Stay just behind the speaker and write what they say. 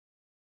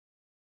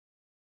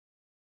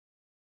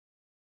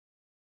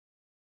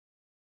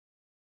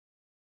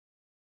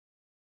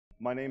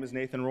My name is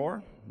Nathan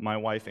Rohr. My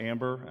wife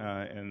Amber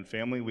and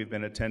family, we've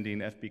been attending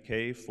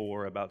FBK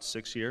for about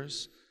 6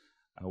 years.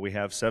 We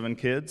have 7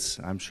 kids.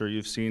 I'm sure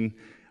you've seen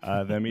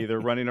them either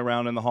running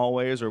around in the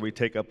hallways or we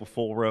take up a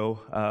full row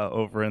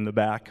over in the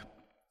back.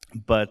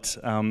 But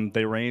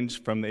they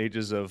range from the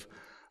ages of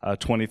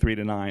 23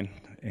 to 9.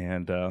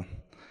 And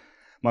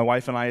my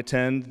wife and I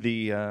attend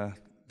the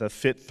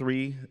Fit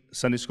 3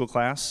 Sunday school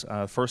class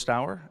first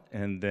hour,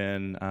 and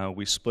then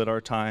we split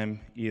our time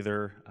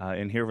either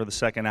in here for the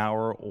second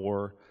hour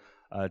or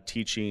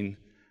teaching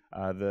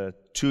the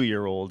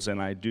 2-year-olds,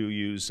 and I do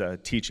use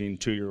teaching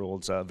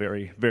 2-year-olds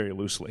very, very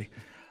loosely.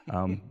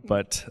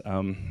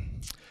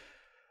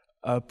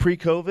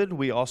 Pre-COVID,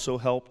 we also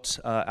helped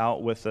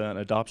out with an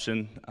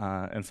adoption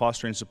and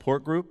fostering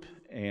support group,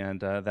 and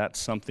that's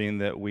something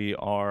that we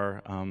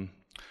are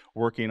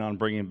working on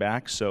bringing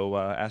back. So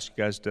ask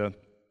you guys to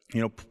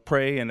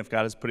pray, and if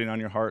God is putting on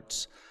your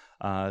hearts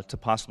to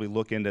possibly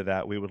look into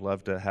that, we would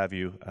love to have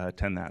you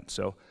attend that.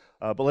 So,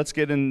 but let's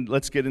get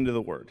into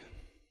the Word.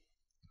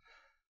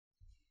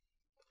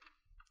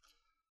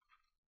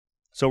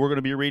 So we're going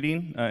to be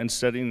reading and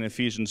studying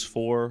Ephesians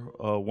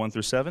 4, 1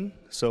 through 7.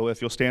 So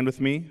if you'll stand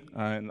with me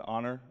in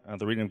honor of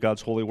the reading of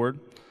God's holy Word.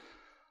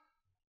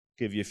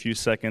 Give you a few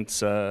seconds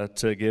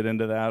to get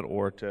into that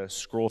or to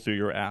scroll through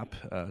your app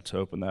to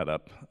open that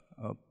up.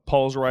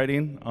 Paul's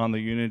writing on the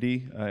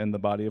unity in the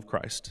body of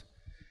Christ.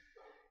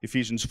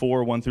 Ephesians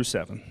 4, 1 through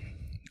 7.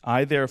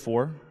 I,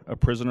 therefore, a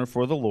prisoner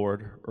for the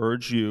Lord,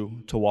 urge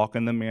you to walk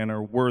in the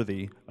manner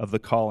worthy of the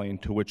calling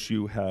to which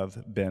you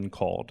have been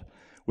called,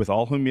 with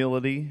all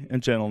humility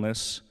and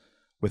gentleness,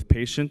 with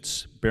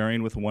patience,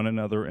 bearing with one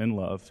another in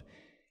love,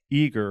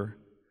 eager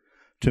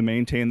to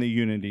maintain the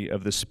unity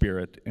of the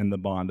Spirit in the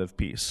bond of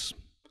peace.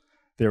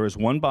 There is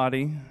one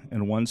body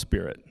and one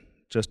Spirit,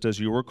 just as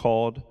you were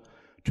called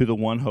to the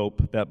one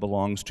hope that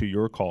belongs to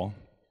your call.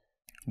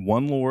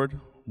 One Lord,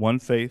 one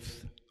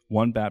faith,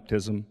 one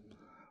baptism,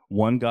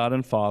 one God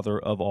and Father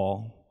of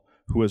all,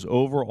 who is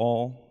over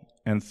all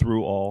and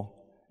through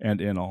all and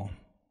in all.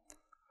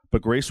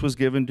 But grace was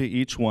given to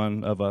each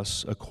one of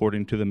us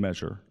according to the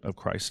measure of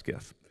Christ's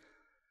gift.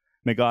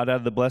 May God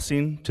add the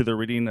blessing to the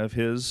reading of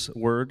His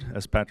word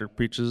as Patrick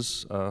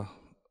preaches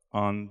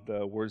on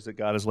the words that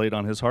God has laid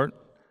on his heart.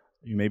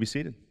 You may be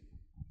seated.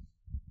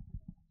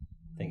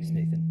 Thanks,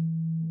 Nathan.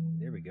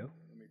 There we go.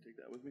 Let me take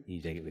that with me.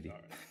 You take it with you. All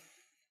right.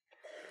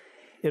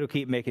 It'll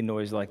keep making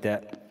noise like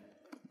that.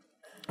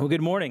 Well,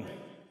 good morning.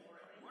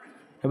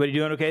 Everybody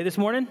doing okay this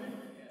morning?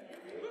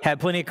 Had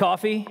plenty of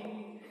coffee?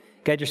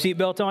 Got your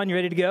seatbelt on? You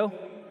ready to go? All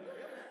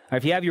right,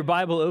 if you have your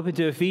Bible open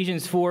to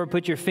Ephesians 4,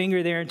 put your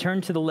finger there and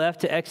turn to the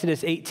left to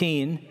Exodus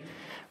 18.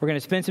 We're going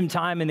to spend some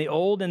time in the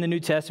Old and the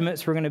New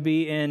Testaments. We're going to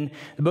be in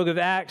the book of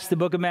Acts, the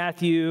book of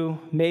Matthew,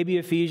 maybe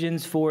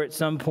Ephesians 4 at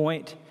some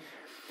point.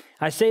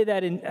 I say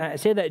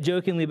that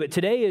jokingly, but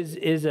today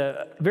is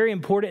a very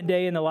important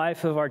day in the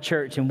life of our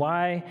church. And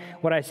why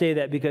would I say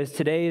that? Because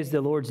today is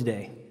the Lord's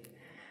Day.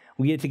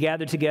 We get to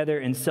gather together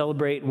and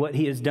celebrate what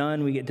He has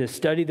done. We get to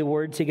study the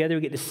Word together.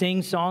 We get to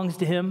sing songs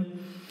to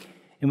Him,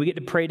 and we get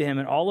to pray to Him.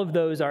 And all of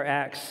those are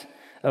acts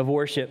of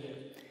worship.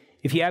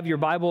 If you have your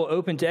Bible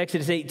open to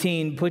Exodus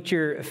 18, put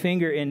your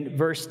finger in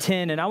verse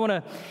 10. And I want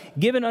to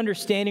give an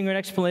understanding or an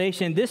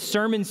explanation. This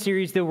sermon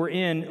series that we're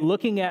in,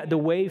 looking at the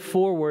way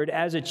forward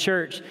as a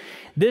church,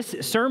 this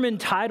sermon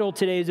title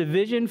today is A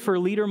Vision for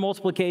Leader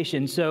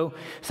Multiplication. So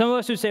some of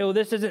us would say, well,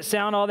 this doesn't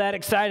sound all that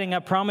exciting. I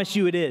promise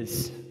you it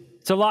is.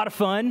 It's a lot of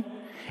fun.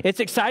 It's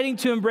exciting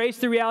to embrace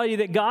the reality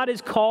that God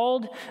has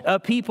called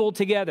a people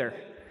together.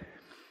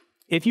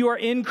 If you are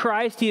in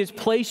Christ, He has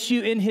placed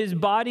you in His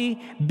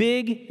body,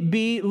 big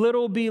B,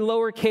 little b,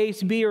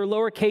 lowercase b, or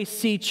lowercase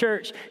c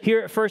church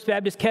here at First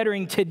Baptist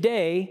Kettering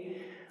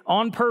today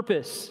on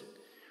purpose.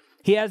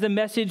 He has a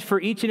message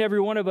for each and every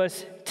one of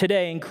us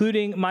today,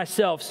 including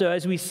myself. So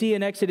as we see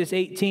in Exodus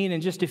 18 in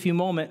just a few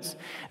moments,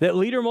 that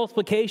leader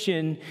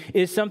multiplication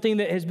is something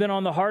that has been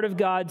on the heart of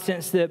God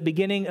since the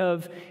beginning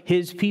of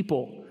His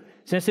people.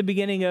 Since the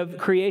beginning of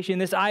creation,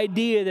 this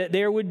idea that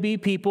there would be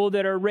people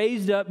that are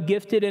raised up,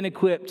 gifted, and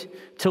equipped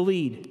to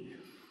lead.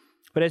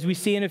 But as we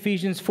see in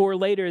Ephesians 4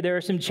 later, there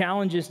are some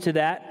challenges to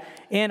that.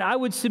 And I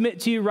would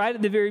submit to you right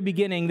at the very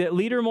beginning that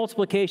leader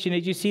multiplication,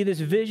 as you see this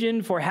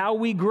vision for how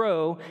we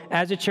grow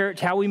as a church,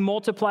 how we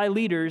multiply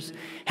leaders,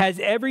 has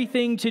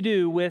everything to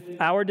do with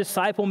our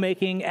disciple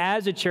making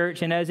as a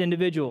church and as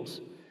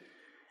individuals.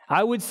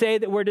 I would say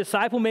that where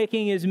disciple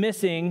making is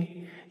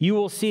missing, you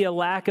will see a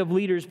lack of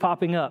leaders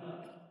popping up.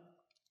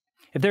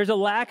 If there's a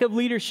lack of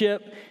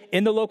leadership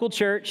in the local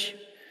church,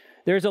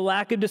 there's a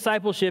lack of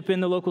discipleship in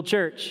the local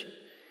church.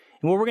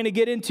 And what we're going to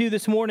get into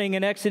this morning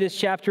in Exodus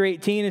chapter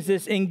 18 is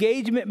this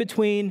engagement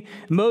between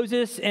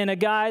Moses and a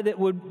guy that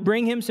would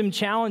bring him some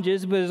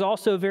challenges, but is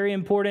also very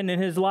important in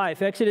his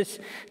life. Exodus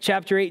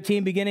chapter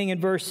 18, beginning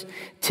in verse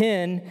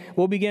 10,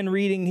 we'll begin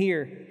reading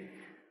here.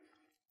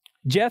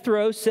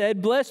 Jethro said,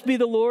 "Blessed be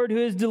the Lord who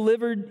has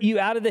delivered you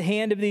out of the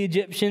hand of the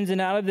Egyptians and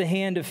out of the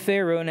hand of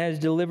Pharaoh and has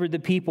delivered the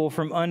people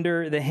from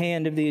under the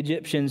hand of the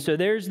Egyptians." So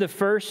there's the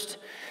first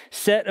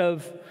set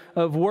of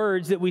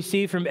words that we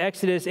see from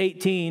Exodus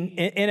 18,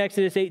 in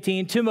Exodus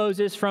 18 to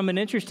Moses from an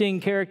interesting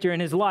character in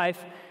his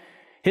life,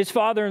 his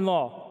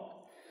father-in-law.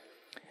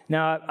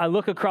 Now, I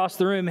look across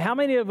the room. How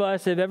many of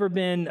us have ever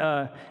been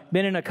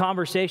in a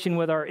conversation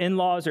with our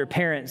in-laws or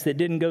parents that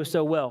didn't go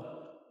so well?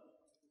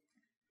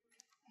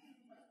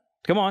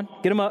 Come on,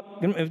 get them up.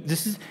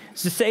 This is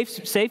a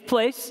safe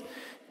place.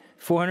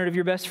 400 of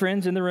your best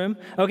friends in the room.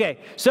 Okay,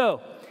 so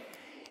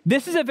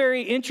this is a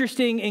very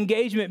interesting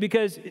engagement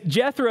because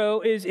Jethro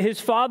is his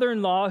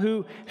father-in-law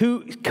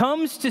who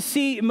comes to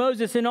see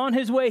Moses, and on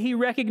his way he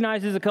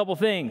recognizes a couple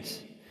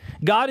things.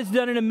 God has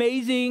done an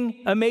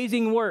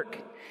amazing work.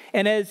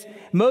 And as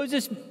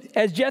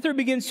Jethro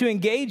begins to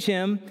engage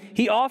him,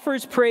 he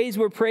offers praise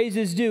where praise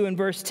is due in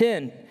verse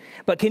 10.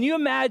 But can you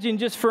imagine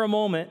just for a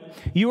moment,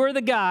 you are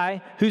the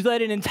guy who's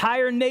led an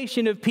entire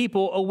nation of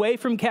people away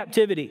from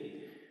captivity.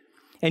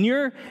 And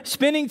you're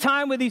spending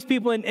time with these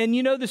people, and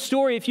you know the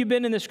story, if you've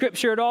been in the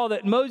scripture at all,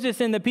 that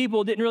Moses and the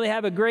people didn't really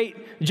have a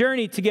great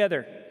journey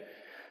together.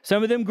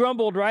 Some of them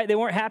grumbled, right? They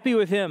weren't happy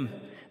with him.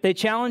 They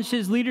challenged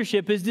his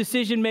leadership, his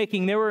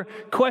decision-making. There were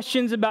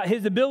questions about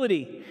his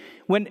ability.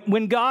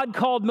 When God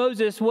called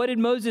Moses, what did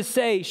Moses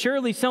say?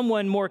 Surely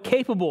someone more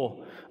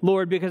capable,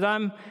 Lord, because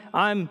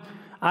I'm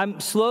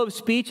slow of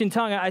speech and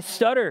tongue. I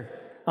stutter.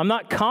 I'm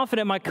not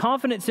confident. My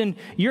confidence in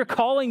your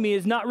calling me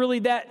is not really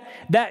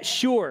that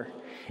sure.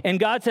 And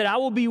God said, I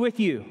will be with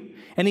you.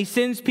 And he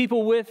sends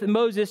people with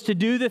Moses to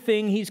do the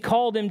thing he's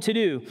called him to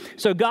do.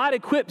 So God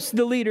equips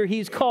the leader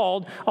he's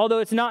called, although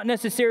it's not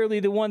necessarily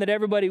the one that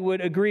everybody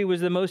would agree was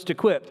the most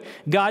equipped.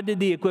 God did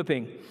the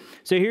equipping.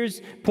 So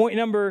here's point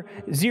number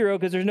 0,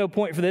 because there's no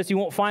point for this. You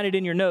won't find it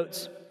in your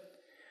notes.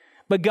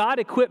 But God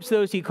equips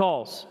those he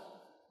calls.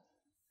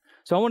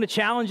 So I want to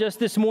challenge us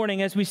this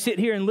morning as we sit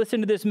here and listen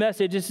to this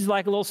message. This is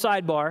like a little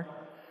sidebar.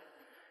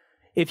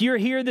 If you're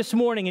here this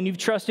morning and you've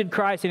trusted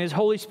Christ and his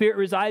Holy Spirit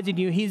resides in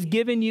you, he's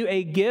given you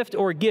a gift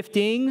or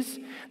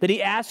giftings that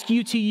he asks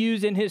you to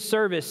use in his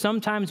service.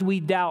 Sometimes we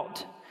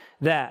doubt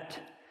that.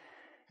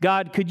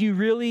 God, could you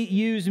really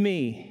use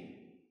me?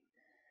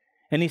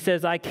 And he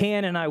says, I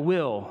can and I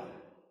will.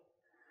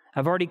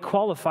 I've already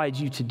qualified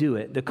you to do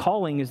it. The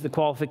calling is the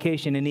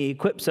qualification, and he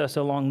equips us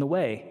along the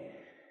way.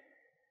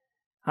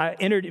 I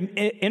entered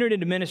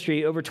into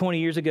ministry over 20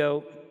 years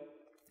ago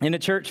in a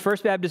church,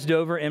 First Baptist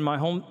Dover, in my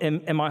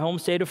home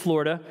state of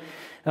Florida.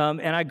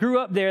 And I grew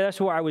up there.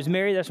 That's where I was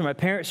married. That's where my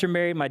parents were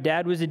married. My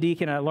dad was a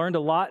deacon. I learned a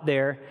lot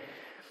there.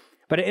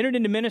 But I entered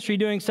into ministry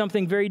doing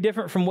something very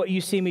different from what you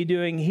see me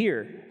doing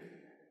here.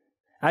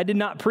 I did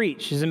not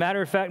preach. As a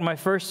matter of fact, my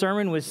first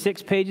sermon was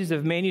 6 pages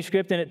of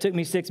manuscript, and it took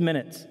me 6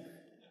 minutes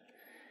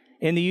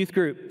in the youth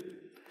group.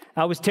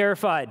 I was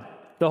terrified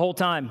the whole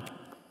time.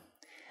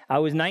 I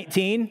was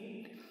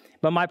 19,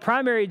 but my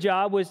primary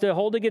job was to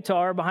hold a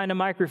guitar behind a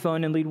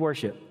microphone and lead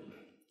worship.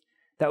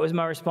 That was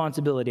my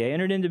responsibility. I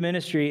entered into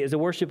ministry as a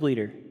worship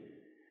leader.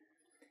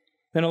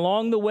 Then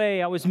along the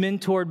way, I was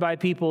mentored by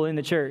people in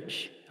the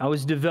church. I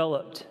was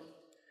developed.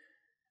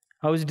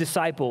 I was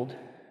discipled.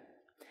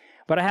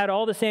 But I had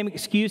all the same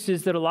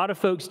excuses that a lot of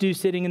folks do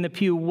sitting in the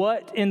pew.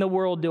 What in the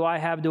world do I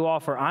have to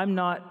offer? I'm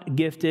not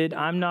gifted.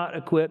 I'm not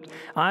equipped.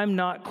 I'm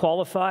not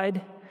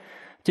qualified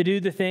to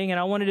do the thing. And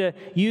I wanted to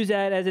use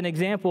that as an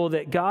example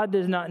that God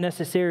does not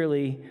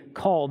necessarily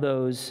call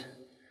those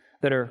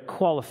that are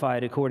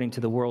qualified according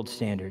to the world's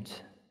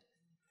standards.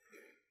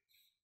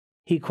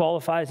 He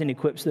qualifies and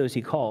equips those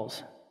he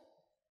calls.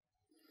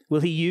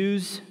 Will he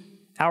use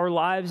our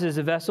lives as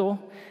a vessel?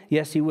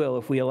 Yes, he will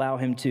if we allow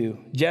him to.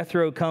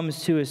 Jethro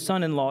comes to his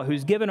son-in-law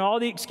who's given all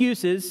the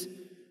excuses.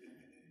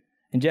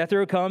 And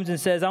Jethro comes and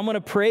says, I'm going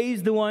to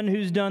praise the one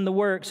who's done the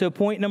work. So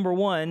point number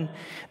 1,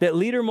 that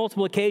leader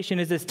multiplication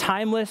is as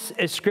timeless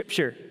as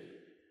Scripture.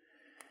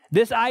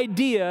 This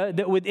idea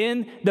that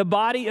within the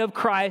body of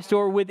Christ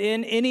or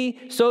within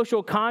any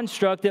social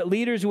construct that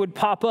leaders would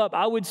pop up,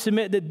 I would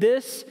submit that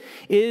this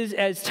is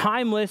as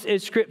timeless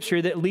as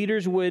Scripture, that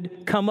leaders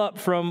would come up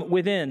from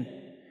within.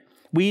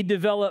 We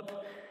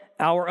develop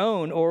our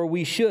own, or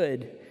we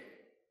should.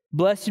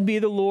 Blessed be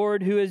the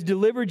Lord who has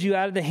delivered you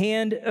out of the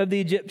hand of the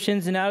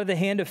Egyptians and out of the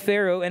hand of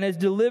Pharaoh, and has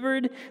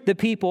delivered the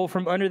people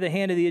from under the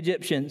hand of the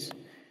Egyptians.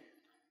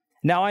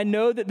 Now I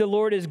know that the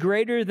Lord is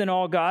greater than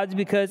all gods,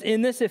 because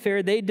in this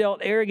affair they dealt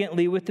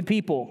arrogantly with the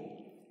people.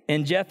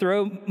 And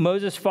Jethro,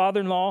 Moses'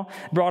 father-in-law,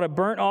 brought a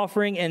burnt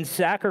offering and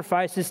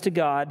sacrifices to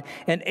God.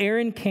 And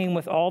Aaron came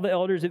with all the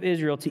elders of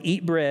Israel to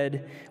eat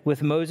bread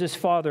with Moses'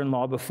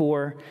 father-in-law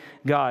before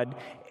God.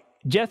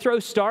 Jethro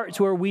starts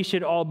where we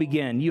should all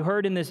begin. You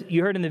heard in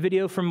the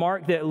video from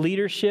Mark that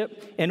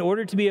leadership, in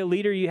order to be a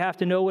leader, you have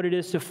to know what it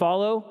is to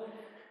follow.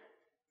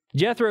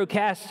 Jethro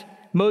casts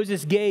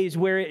Moses' gaze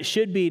where it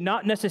should be,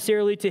 not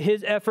necessarily to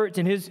his efforts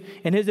and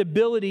his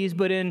abilities,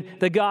 but in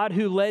the God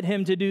who led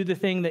him to do the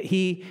thing that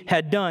he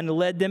had done,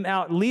 led them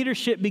out.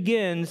 Leadership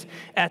begins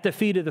at the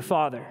feet of the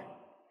Father.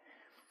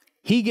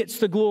 He gets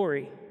the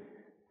glory,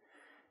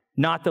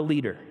 not the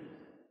leader.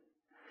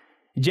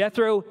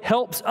 Jethro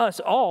helps us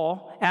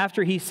all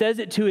after he says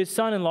it to his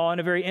son-in-law in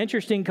a very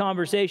interesting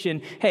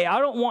conversation. Hey, I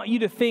don't want you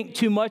to think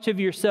too much of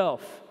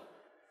yourself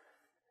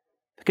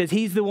because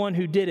he's the one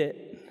who did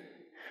it.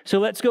 So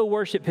let's go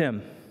worship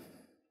him.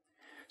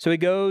 So he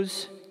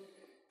goes,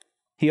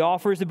 he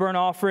offers the burnt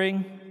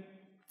offering.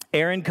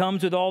 Aaron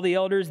comes with all the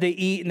elders. They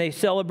eat and they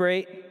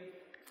celebrate.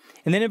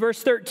 And then in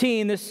verse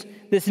 13,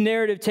 this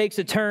narrative takes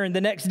a turn.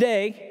 The next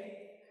day,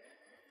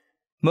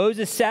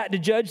 Moses sat to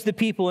judge the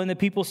people, and the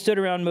people stood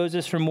around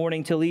Moses from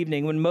morning till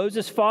evening. When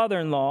Moses'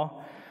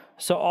 father-in-law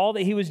saw all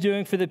that he was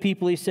doing for the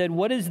people, he said,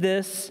 "What is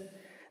this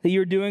that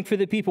you're doing for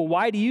the people?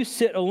 Why do you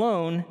sit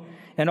alone,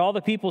 and all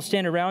the people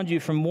stand around you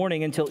from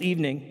morning until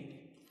evening?"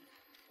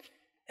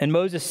 And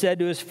Moses said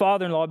to his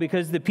father-in-law,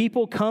 "Because the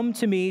people come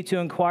to me to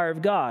inquire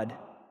of God.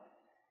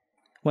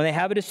 When they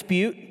have a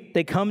dispute,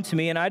 they come to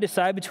me, and I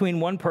decide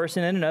between one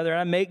person and another, and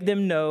I make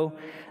them know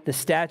the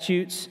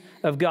statutes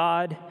of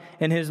God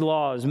and his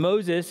laws."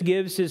 Moses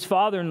gives his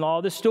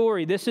father-in-law the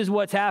story. This is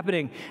what's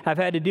happening. I've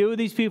had to deal with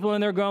these people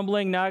and their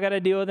grumbling. Now I got to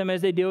deal with them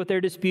as they deal with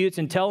their disputes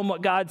and tell them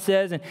what God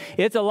says, and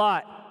it's a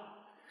lot.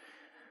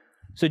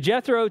 So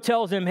Jethro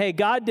tells him, hey,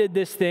 God did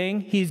this thing.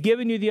 He's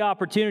given you the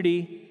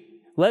opportunity.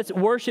 Let's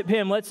worship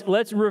him.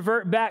 Let's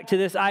revert back to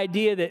this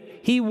idea that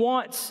he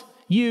wants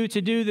you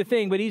to do the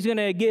thing, but he's going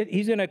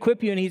to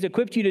equip you, and he's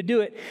equipped you to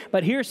do it.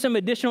 But here's some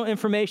additional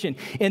information.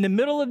 In the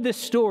middle of this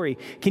story,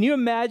 can you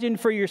imagine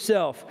for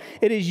yourself,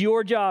 it is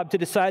your job to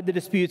decide the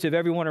disputes of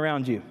everyone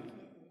around you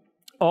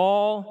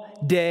all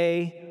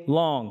day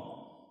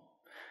long.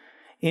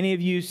 Any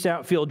of you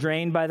feel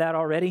drained by that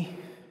already?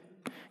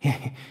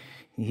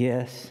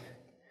 Yes.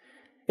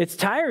 It's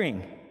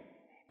tiring.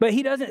 But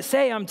he doesn't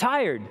say, I'm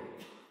tired.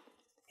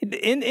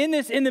 In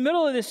the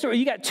middle of this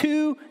story,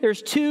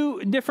 there's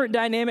two different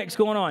dynamics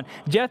going on.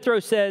 Jethro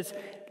says,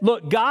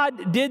 look,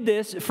 God did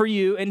this for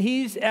you, and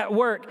he's at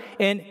work.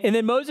 And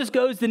then Moses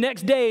goes the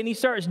next day, and he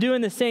starts doing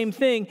the same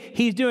thing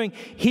he's doing,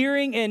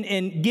 hearing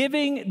and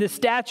giving the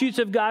statutes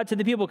of God to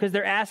the people because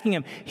they're asking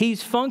him.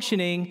 He's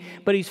functioning,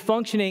 but he's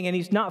functioning, and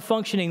he's not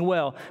functioning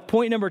well.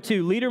 Point number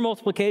 2, leader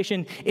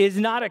multiplication is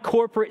not a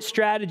corporate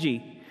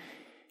strategy.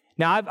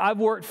 Now, I've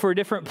worked for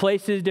different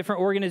places,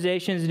 different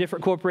organizations,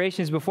 different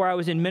corporations before I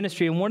was in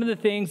ministry, and one of the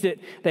things that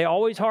they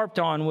always harped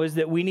on was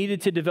that we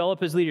needed to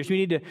develop as leaders.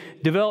 We need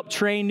to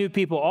train new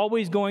people,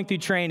 always going through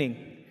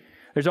training.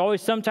 There's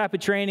always some type of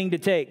training to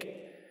take,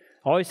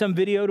 always some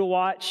video to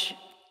watch,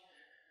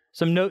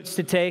 some notes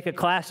to take, a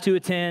class to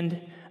attend.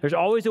 There's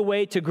always a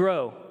way to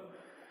grow.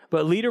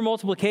 But leader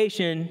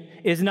multiplication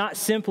is not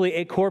simply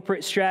a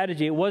corporate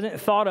strategy. It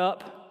wasn't thought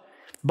up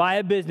by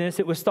a business.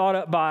 It was thought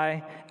up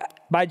by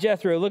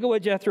Jethro. Look at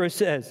what Jethro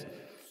says.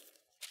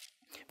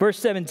 Verse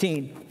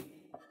 17.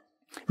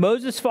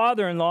 Moses'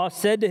 father-in-law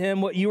said to him,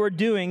 "What you are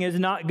doing is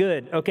not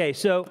good." Okay,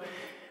 so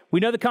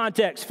we know the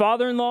context.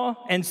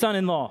 Father-in-law and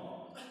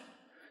son-in-law.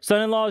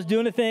 Son-in-law is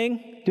doing a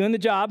thing, doing the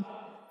job.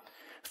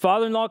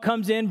 Father-in-law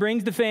comes in,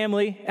 brings the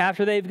family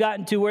after they've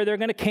gotten to where they're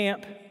going to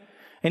camp.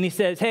 And he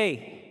says,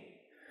 "Hey,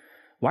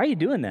 why are you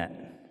doing that?"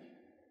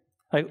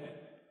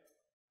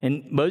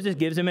 And Moses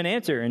gives him an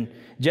answer, and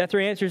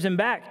Jethro answers him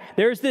back.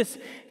 There's this.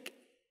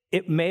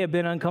 It may have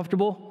been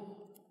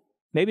uncomfortable,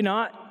 maybe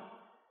not.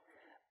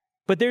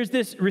 But there's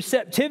this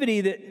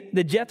receptivity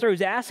that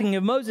Jethro's asking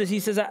of Moses. He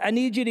says, I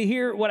need you to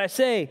hear what I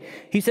say.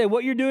 He said,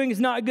 what you're doing is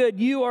not good.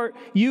 You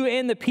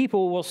and the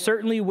people will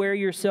certainly wear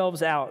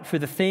yourselves out, for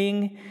the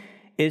thing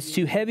is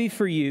too heavy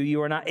for you.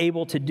 You are not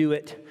able to do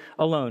it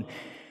alone.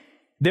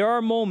 There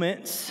are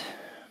moments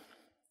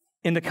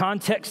in the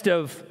context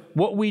of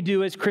what we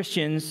do as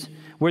Christians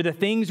where the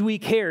things we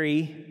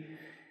carry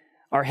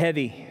are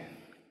heavy,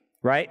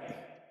 right?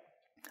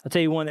 I'll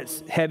tell you one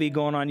that's heavy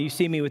going on. You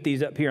see me with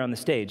these up here on the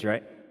stage,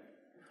 right?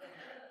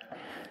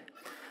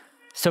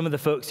 Some of the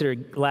folks that are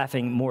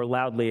laughing more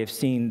loudly have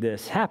seen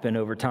this happen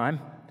over time.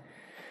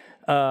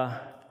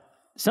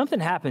 Something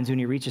happens when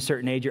you reach a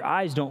certain age. Your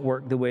eyes don't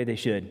work the way they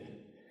should.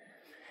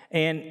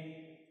 And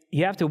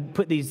you have to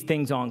put these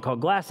things on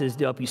called glasses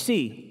to help you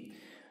see.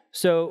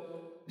 So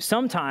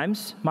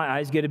sometimes my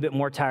eyes get a bit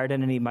more tired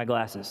and I need my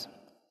glasses.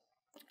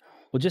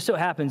 Well, just so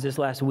happens this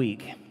last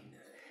week,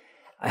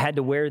 I had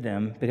to wear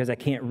them because I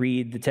can't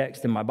read the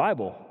text in my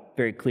Bible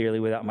very clearly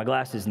without my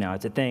glasses now.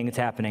 It's a thing. It's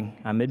happening.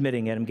 I'm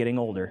admitting it. I'm getting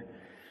older.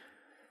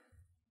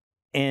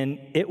 And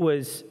it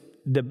was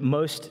the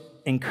most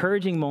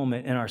encouraging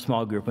moment in our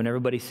small group when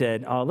everybody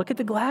said, "Oh, look at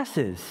the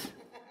glasses."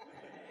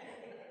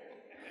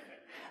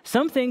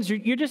 Some things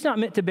you're just not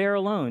meant to bear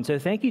alone. So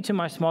thank you to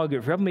my small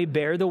group for helping me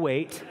bear the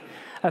weight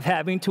of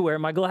having to wear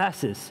my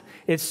glasses.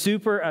 I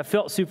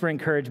felt super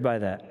encouraged by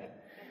that.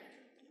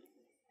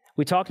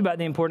 We talked about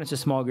the importance of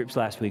small groups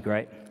last week,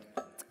 right?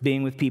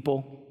 Being with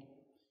people,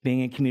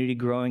 being in community,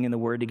 growing in the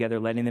Word together,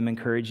 letting them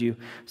encourage you.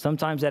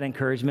 Sometimes that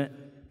encouragement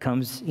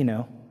comes,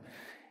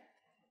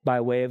 by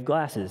way of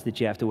glasses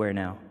that you have to wear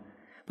now.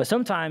 But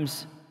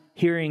sometimes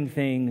hearing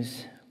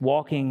things,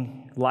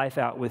 walking life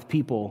out with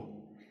people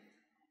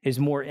is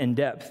more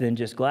in-depth than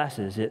just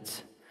glasses.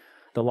 It's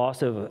the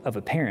loss of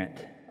a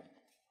parent.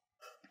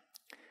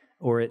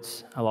 or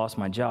it's I lost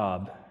my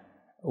job,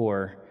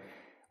 or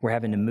we're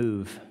having to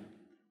move.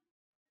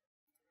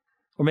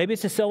 Or maybe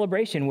it's a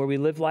celebration where we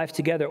live life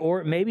together,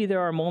 or maybe there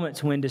are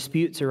moments when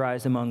disputes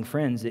arise among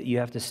friends that you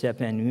have to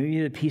step in. Maybe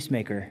you're the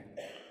peacemaker.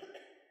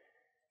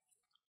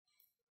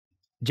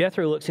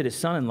 Jethro looks at his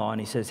son-in-law and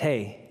he says,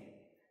 hey,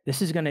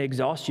 this is going to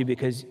exhaust you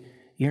because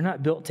you're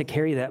not built to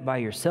carry that by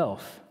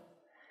yourself.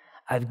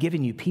 I've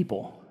given you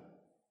people.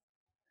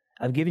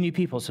 I've given you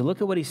people. So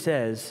look at what he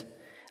says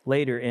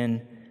later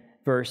in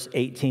verse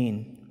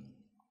 18.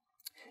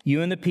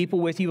 You and the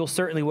people with you will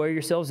certainly wear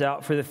yourselves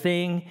out, for the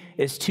thing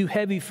is too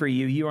heavy for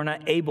you. You are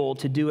not able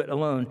to do it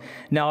alone.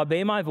 Now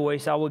obey my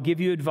voice. I will give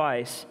you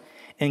advice,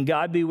 and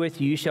God be with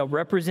you. You shall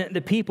represent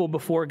the people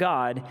before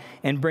God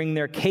and bring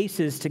their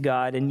cases to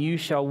God, and you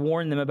shall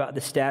warn them about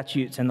the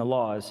statutes and the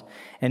laws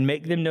and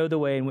make them know the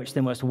way in which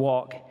they must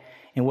walk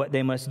and what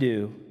they must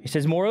do. He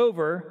says,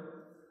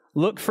 moreover,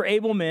 look for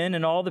able men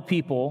and all the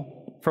people,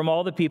 from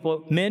all the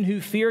people, men who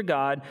fear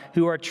God,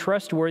 who are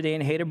trustworthy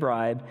and hate a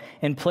bribe,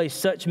 and place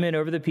such men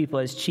over the people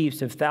as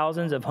chiefs of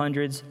thousands, of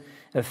hundreds,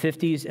 of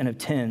fifties, and of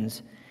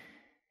tens.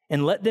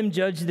 And let them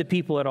judge the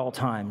people at all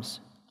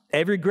times.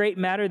 Every great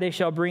matter they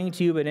shall bring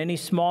to you, but any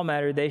small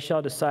matter they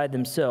shall decide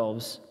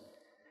themselves.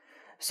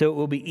 So it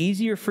will be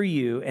easier for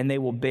you, and they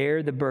will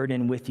bear the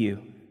burden with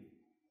you.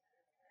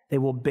 They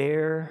will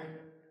bear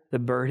the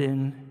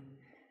burden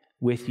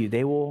with you.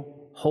 They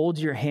will hold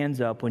your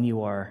hands up when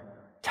you are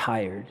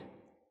tired.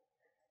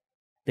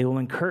 They will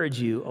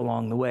encourage you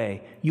along the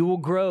way. You will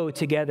grow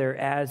together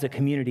as a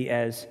community,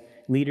 as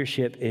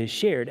leadership is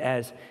shared,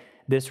 as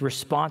this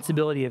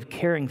responsibility of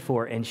caring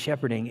for and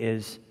shepherding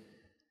is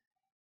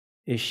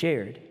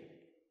shared.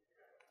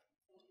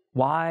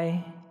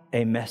 Why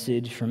a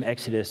message from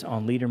Exodus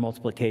on leader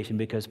multiplication?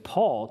 Because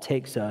Paul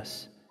takes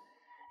us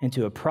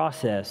into a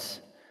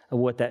process of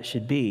what that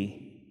should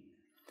be.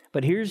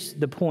 But here's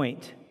the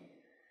point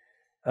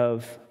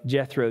of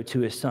Jethro to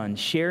his son.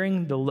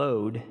 Sharing the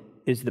load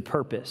is the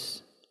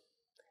purpose,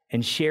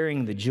 and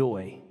sharing the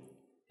joy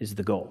is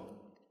the goal.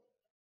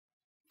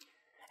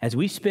 As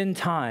we spend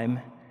time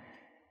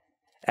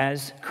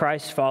as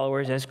Christ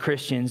followers, as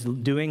Christians,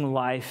 doing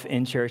life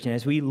in church, and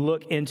as we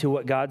look into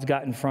what God's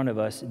got in front of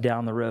us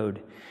down the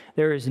road,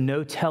 there is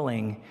no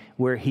telling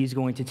where he's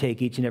going to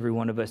take each and every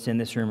one of us in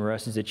this room or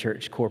us as a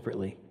church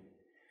corporately.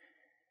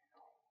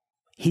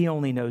 He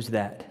only knows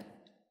that.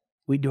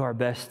 We do our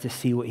best to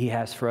see what he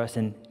has for us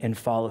and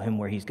follow him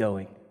where he's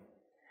going.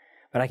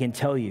 But I can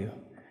tell you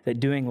that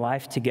doing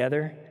life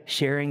together,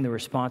 sharing the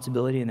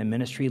responsibility and the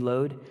ministry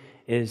load,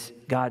 is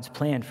God's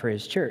plan for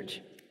his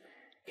church.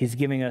 He's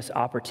giving us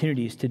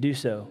opportunities to do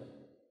so.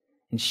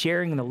 And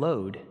sharing the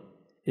load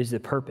is the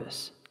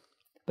purpose,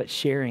 but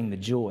sharing the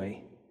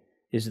joy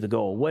is the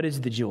goal. What is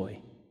the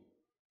joy?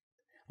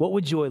 What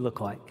would joy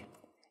look like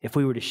if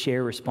we were to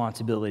share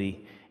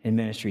responsibility in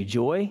ministry?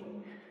 Joy?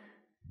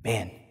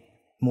 Man,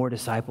 more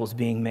disciples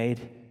being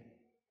made,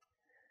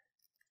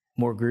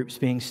 more groups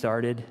being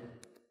started,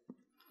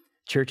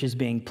 churches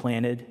being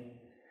planted,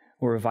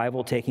 or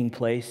revival taking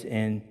place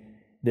in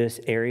this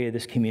area,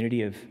 this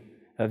community of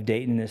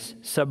Dayton, this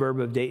suburb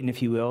of Dayton,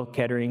 if you will,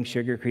 Kettering,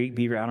 Sugarcreek,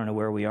 Beaver. I don't know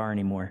where we are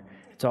anymore.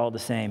 It's all the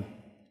same.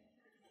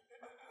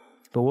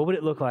 But what would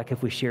it look like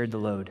if we shared the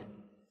load?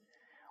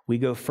 We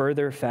go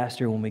further,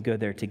 faster when we go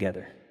there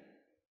together.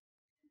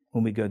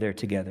 When we go there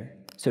together.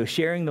 So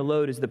sharing the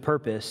load is the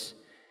purpose,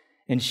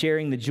 and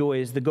sharing the joy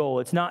is the goal.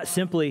 It's not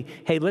simply,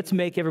 hey, let's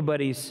make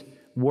everybody's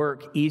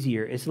work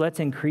easier. It's let's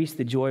increase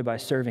the joy by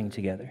serving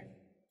together.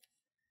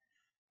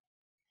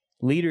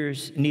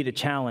 Leaders need a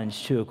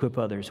challenge to equip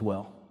others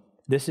well.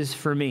 This is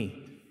for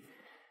me.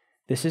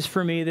 This is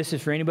for me. This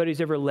is for anybody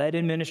who's ever led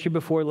in ministry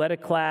before, led a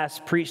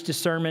class, preached a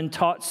sermon,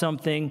 taught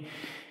something.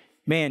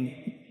 Man,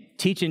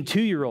 teaching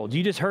 2-year-olds.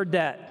 You just heard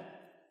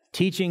that.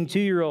 Teaching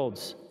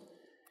 2-year-olds.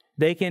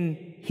 They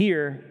can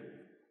hear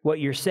what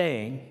you're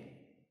saying,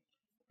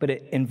 but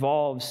it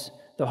involves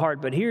the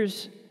heart. But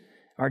here's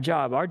our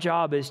job. Our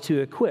job is to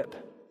equip,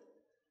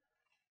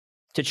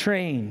 to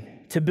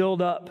train, to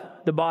build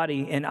up the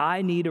body. And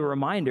I need a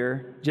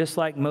reminder, just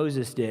like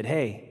Moses did.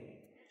 Hey,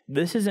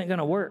 this isn't going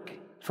to work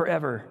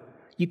forever.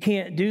 You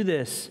can't do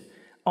this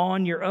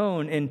on your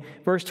own. In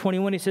verse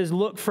 21, he says,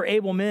 look for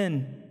able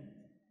men.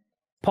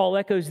 Paul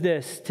echoes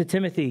this to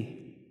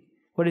Timothy.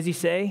 What does he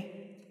say?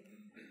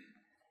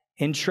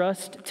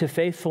 Entrust to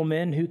faithful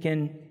men who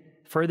can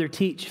further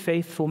teach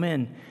faithful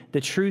men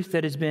the truth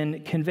that has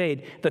been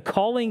conveyed. The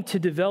calling to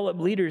develop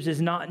leaders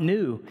is not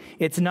new.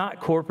 It's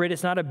not corporate.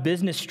 It's not a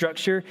business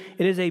structure.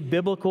 It is a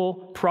biblical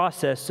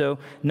process. So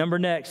number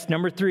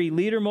 3,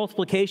 leader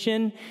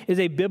multiplication is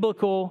a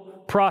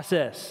biblical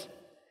process.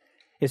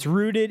 It's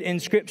rooted in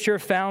Scripture,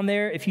 found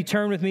there. If you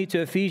turn with me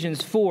to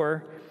Ephesians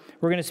 4,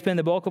 we're going to spend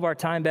the bulk of our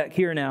time back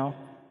here now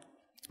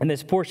in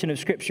this portion of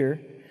Scripture.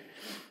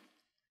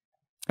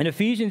 In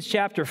Ephesians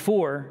chapter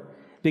 4,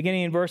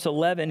 beginning in verse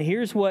 11,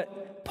 here's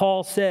what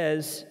Paul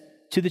says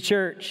to the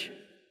church.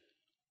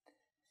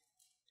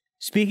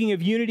 Speaking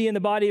of unity in the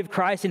body of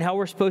Christ and how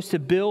we're supposed to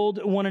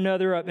build one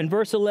another up. In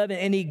verse 11,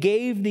 and he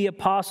gave the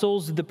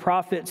apostles, the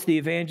prophets, the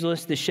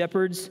evangelists, the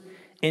shepherds,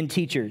 and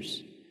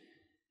teachers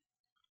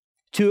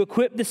to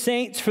equip the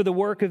saints for the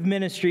work of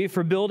ministry,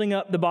 for building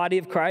up the body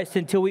of Christ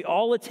until we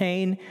all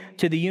attain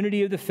to the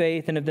unity of the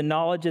faith and of the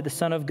knowledge of the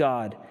Son of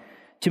God,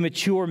 to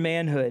mature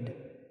manhood,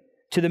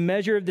 to the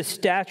measure of the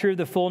stature of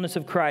the fullness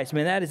of Christ.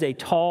 Man, that is a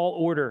tall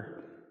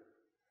order.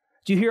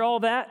 Do you hear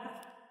all that?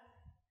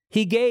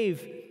 He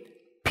gave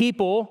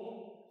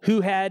people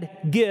who had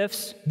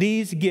gifts,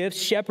 these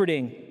gifts,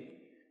 shepherding,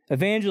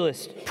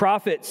 evangelists,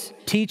 prophets,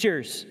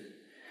 teachers,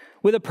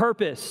 with a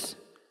purpose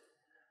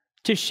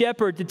to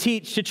shepherd, to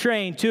teach, to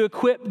train, to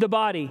equip the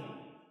body,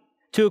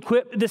 to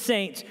equip the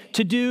saints,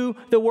 to do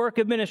the work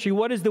of ministry.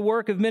 What is the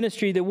work of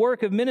ministry? The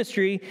work of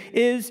ministry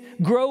is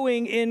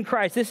growing in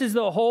Christ. This is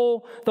the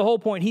whole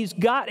point. He's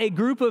got a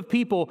group of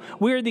people.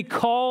 We're the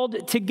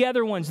called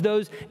together ones.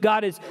 Those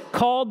God has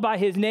called by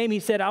his name. He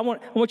said, I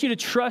want you to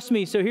trust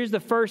me. So here's the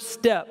first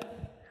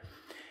step.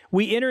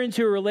 We enter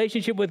into a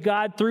relationship with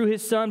God through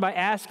his Son by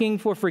asking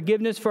for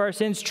forgiveness for our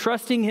sins,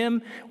 trusting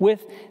him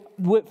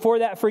for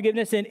that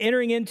forgiveness, and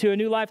entering into a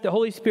new life. The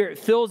Holy Spirit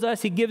fills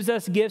us. He gives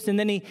us gifts, and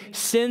then he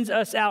sends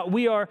us out.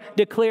 We are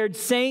declared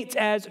saints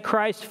as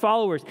Christ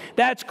followers.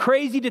 That's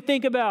crazy to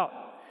think about.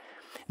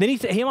 Then he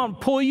said, I'm going to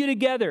pull you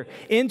together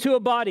into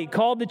a body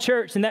called the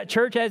church, and that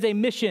church has a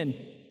mission.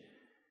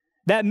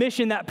 That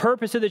mission, that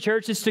purpose of the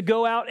church is to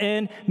go out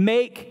and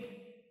make disciples.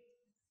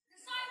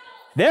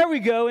 There we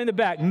go in the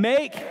back.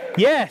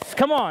 Yes,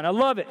 come on, I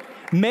love it.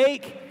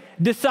 Make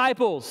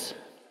disciples.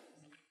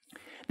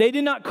 They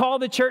did not call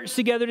the church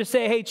together to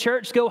say, hey,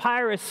 church, go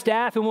hire a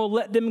staff and we'll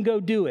let them go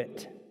do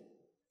it.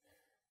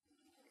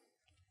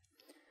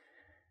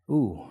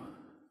 Ooh.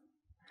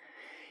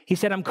 He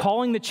said, I'm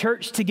calling the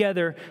church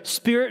together,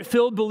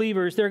 Spirit-filled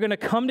believers. They're going to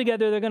come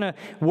together. They're going to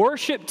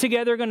worship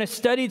together. They're going to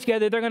study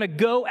together. They're going to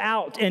go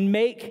out and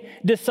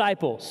make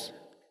disciples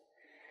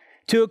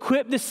to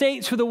equip the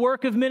saints for the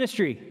work of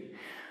ministry.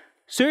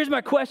 So here's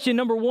my question,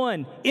 number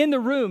one. In the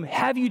room,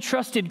 have you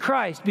trusted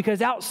Christ?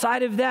 Because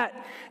outside of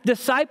that,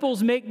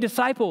 disciples make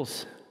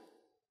disciples.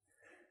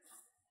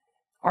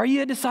 Are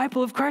you a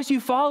disciple of Christ? Are you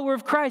a follower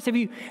of Christ? Have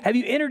you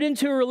entered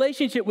into a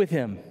relationship with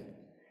him?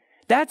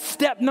 That's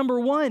step number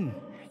one.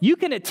 You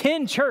can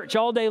attend church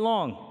all day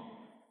long.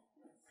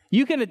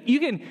 You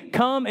can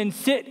come and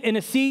sit in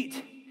a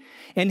seat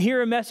and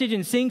hear a message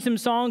and sing some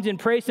songs and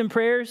pray some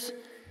prayers.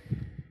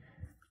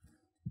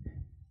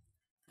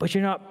 But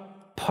you're not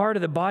part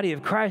of the body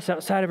of Christ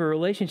outside of a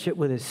relationship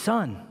with his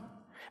Son.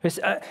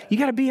 You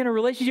got to be in a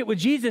relationship with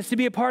Jesus to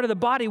be a part of the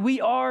body.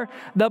 We are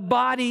the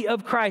body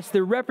of Christ,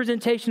 the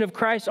representation of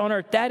Christ on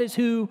earth. That is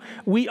who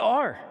we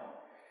are.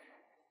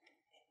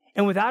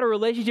 And without a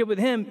relationship with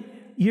him,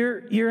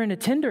 you're an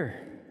attender.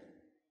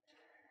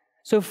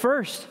 So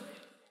first,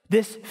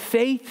 this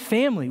faith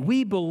family,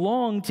 we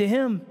belong to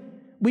him.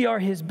 We are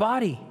his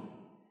body.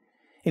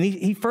 And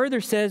he further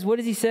says, what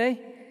does he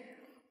say?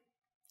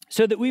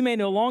 So that we may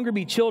no longer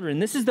be children.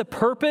 This is the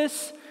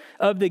purpose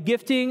of the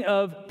gifting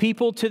of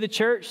people to the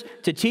church,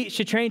 to teach,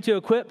 to train, to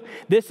equip.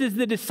 This is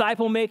the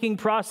disciple-making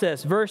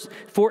process. Verse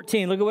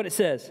 14, look at what it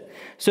says.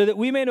 So that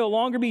we may no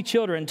longer be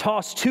children,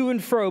 tossed to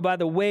and fro by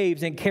the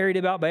waves and carried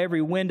about by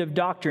every wind of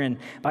doctrine,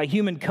 by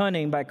human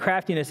cunning, by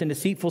craftiness and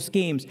deceitful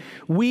schemes.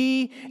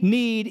 We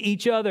need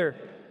each other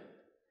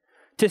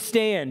to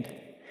stand.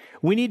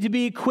 We need to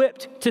be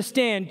equipped to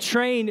stand,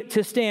 trained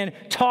to stand,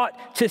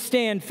 taught to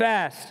stand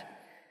fast.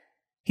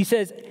 He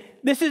says,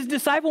 this is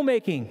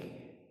disciple-making.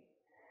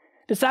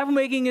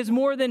 Disciple-making is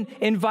more than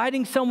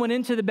inviting someone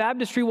into the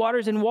baptistry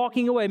waters and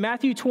walking away.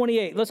 Matthew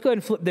 28. Let's go ahead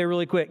and flip there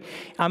really quick.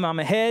 I'm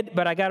ahead,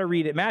 but I got to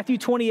read it. Matthew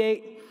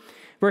 28,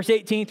 verse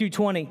 18 through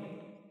 20.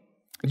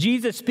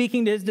 Jesus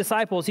speaking to his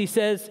disciples, he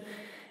says,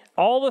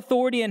 all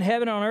authority in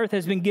heaven and on earth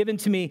has been given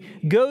to me.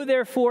 Go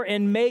therefore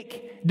and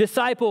make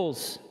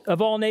disciples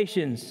of all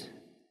nations.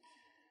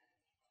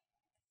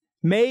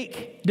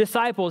 Make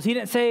disciples. He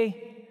didn't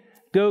say,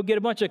 go get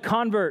a bunch of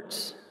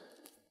converts.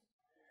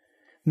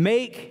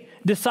 Make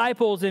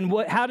disciples. And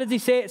how does he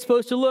say it's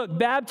supposed to look?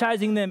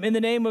 Baptizing them in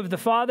the name of the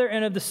Father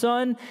and of the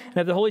Son and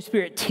of the Holy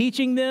Spirit,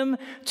 teaching them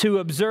to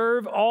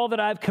observe all that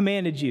I've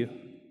commanded you.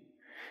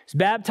 It's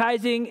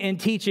baptizing and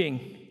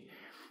teaching.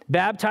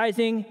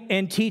 Baptizing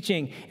and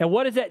teaching. And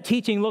what does that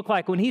teaching look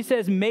like? When he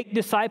says make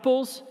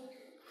disciples,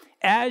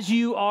 as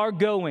you are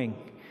going,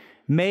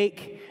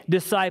 make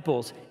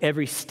disciples.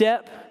 Every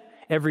step,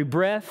 every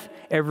breath,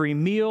 every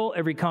meal,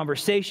 every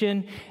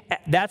conversation.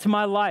 That's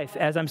my life.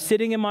 As I'm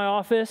sitting in my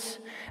office,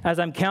 as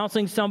I'm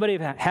counseling somebody,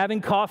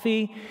 having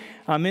coffee,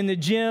 I'm in the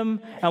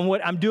gym,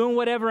 I'm doing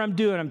whatever I'm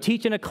doing. I'm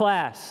teaching a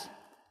class.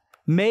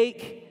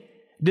 Make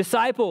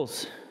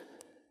disciples.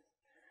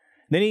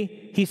 Then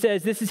he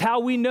says, this is how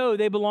we know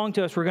they belong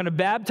to us. We're going to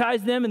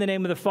baptize them in the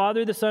name of the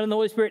Father, the Son, and the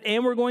Holy Spirit,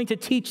 and we're going to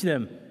teach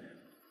them.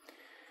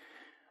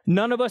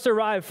 None of us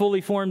arrive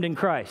fully formed in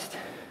Christ.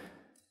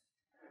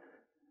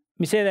 Let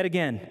me say that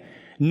again.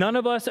 None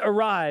of us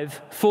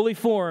arrive fully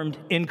formed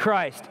in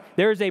Christ.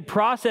 There is a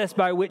process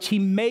by which he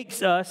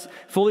makes us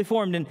fully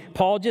formed, and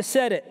Paul just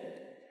said it.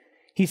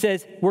 He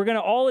says, we're going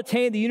to all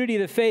attain the unity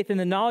of the faith and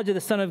the knowledge of the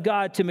Son of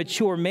God to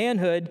mature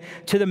manhood,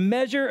 to the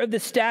measure of the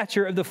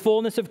stature of the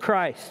fullness of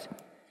Christ.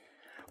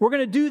 We're going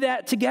to do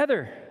that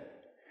together.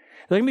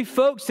 There are going to be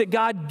folks that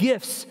God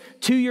gifts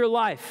to your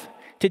life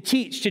to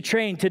teach, to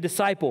train, to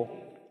disciple.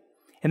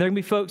 And there are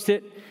going to be folks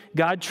that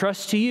God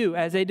trusts to you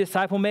as a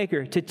disciple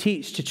maker to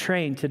teach, to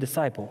train, to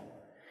disciple.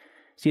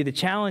 See, the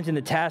challenge and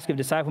the task of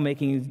disciple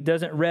making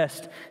doesn't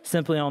rest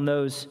simply on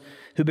those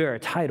who bear a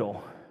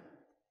title.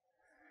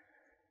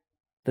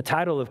 The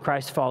title of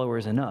Christ follower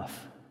is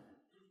enough.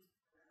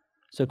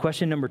 So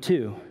question number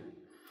 2,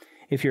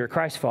 if you're a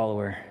Christ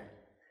follower,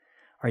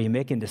 are you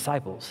making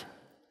disciples?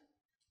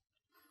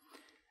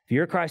 If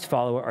you're a Christ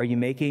follower, are you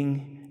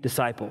making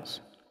disciples?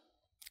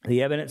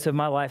 The evidence of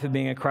my life of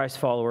being a Christ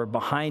follower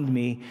behind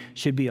me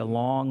should be a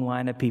long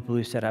line of people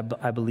who said,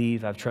 I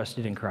believe, I've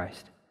trusted in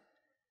Christ.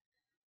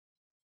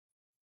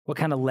 What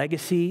kind of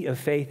legacy of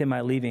faith am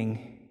I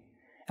leaving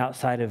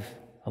outside of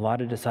a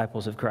lot of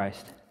disciples of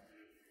Christ?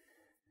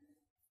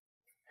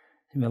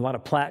 A lot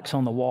of plaques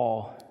on the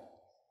wall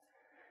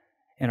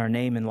and our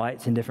name and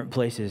lights in different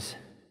places.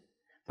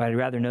 But I'd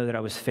rather know that I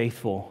was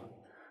faithful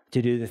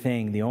to do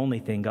the only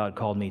thing God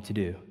called me to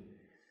do,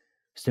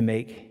 is to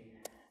make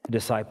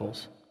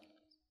disciples.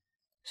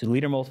 So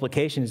leader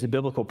multiplication is a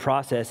biblical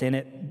process, and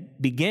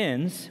it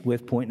begins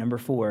with point number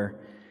 4.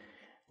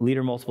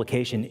 Leader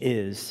multiplication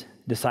is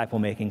disciple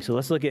making. So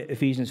let's look at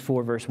Ephesians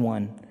 4, verse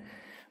 1. I'm going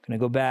to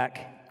go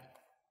back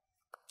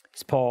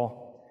as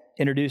Paul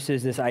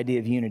introduces this idea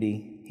of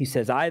unity. He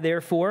says, I,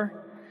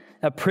 therefore,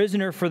 a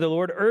prisoner for the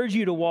Lord, urge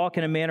you to walk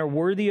in a manner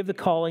worthy of the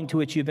calling to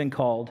which you've been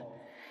called,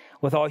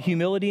 with all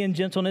humility and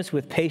gentleness,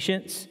 with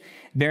patience,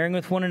 bearing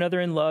with one another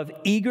in love,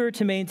 eager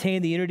to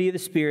maintain the unity of the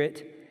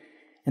Spirit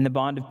and the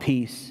bond of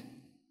peace.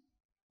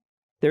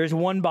 There is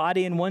one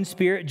body and one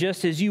Spirit,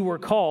 just as you were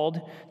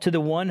called to the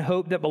one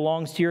hope that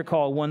belongs to your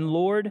call. One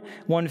Lord,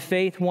 one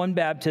faith, one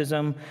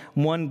baptism,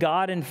 one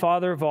God and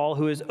Father of all,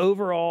 who is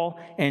over all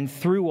and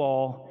through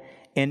all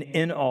and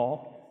in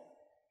all.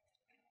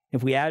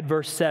 If we add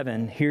verse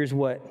 7, here's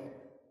what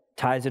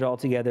ties it all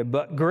together.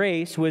 But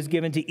grace was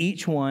given to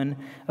each one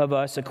of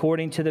us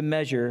according to the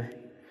measure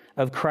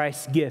of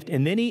Christ's gift.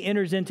 And then he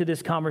enters into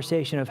this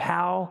conversation of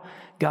how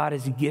God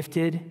has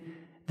gifted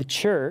the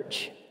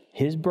church,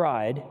 his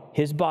bride,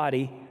 his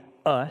body,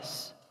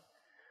 us,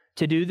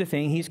 to do the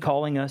thing he's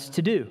calling us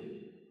to do.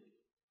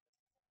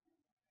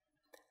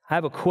 I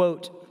have a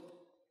quote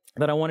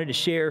that I wanted to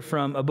share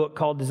from a book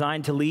called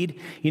Designed to Lead.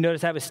 You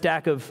notice I have a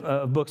stack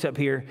of books up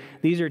here.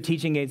 These are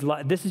teaching aids.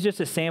 This is just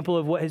a sample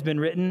of what has been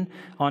written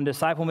on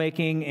disciple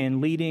making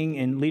and leading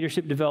and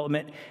leadership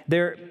development.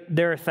 There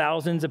are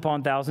thousands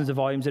upon thousands of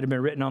volumes that have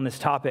been written on this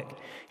topic.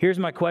 Here's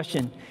my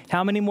question.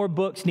 How many more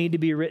books need to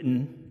be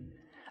written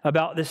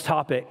about this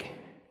topic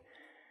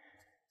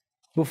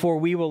before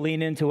we will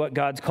lean into what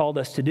God's called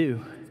us to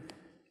do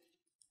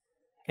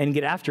and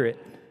get after it?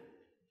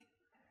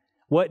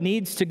 What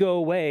needs to go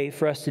away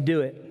for us to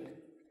do it?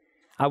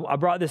 I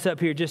brought this up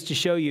here just to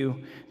show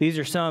you. These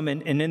are some.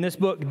 And in this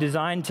book,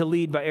 Designed to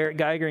Lead by Eric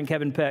Geiger and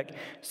Kevin Peck,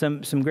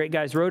 some great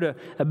guys wrote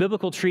a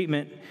biblical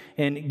treatment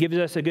and gives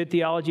us a good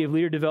theology of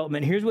leader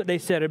development. Here's what they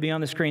said. It'll be on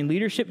the screen.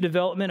 Leadership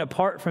development,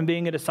 apart from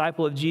being a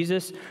disciple of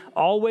Jesus,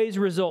 always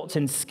results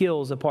in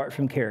skills apart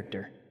from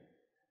character,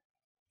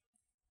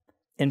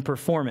 in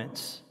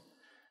performance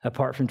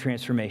apart from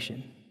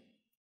transformation.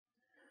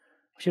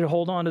 I should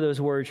hold on to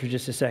those words for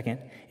just a second.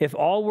 If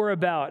all we're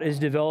about is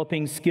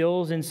developing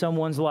skills in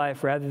someone's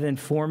life rather than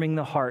forming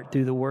the heart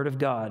through the Word of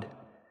God,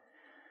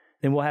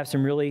 then we'll have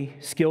some really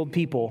skilled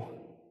people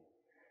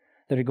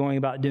that are going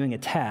about doing a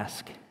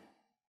task.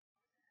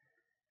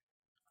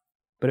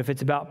 But if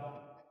it's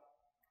about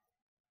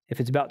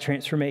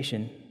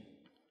transformation,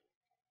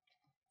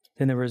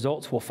 then the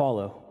results will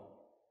follow.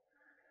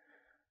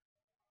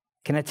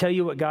 Can I tell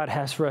you what God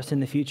has for us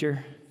in the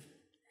future?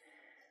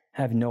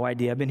 I have no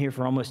idea. I've been here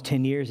for almost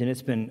 10 years, and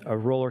it's been a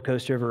roller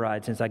coaster of a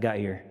ride since I got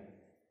here.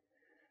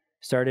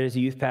 Started as a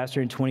youth pastor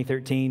in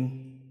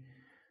 2013.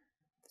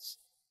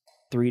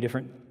 3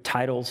 different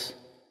titles.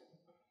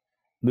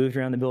 Moved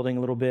around the building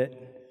a little bit.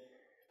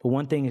 But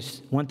one thing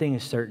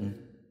is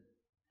certain.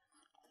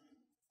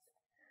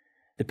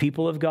 The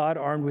people of God,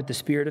 armed with the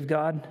Spirit of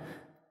God,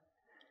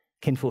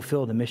 can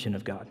fulfill the mission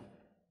of God.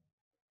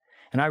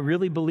 And I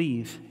really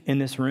believe in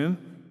this room,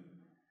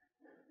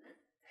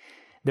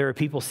 there are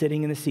people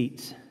sitting in the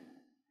seats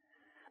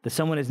that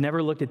someone has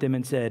never looked at them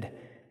and said,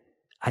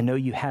 I know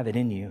you have it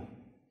in you.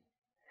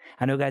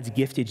 I know God's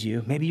gifted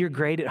you. Maybe you're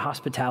great at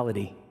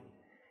hospitality.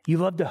 You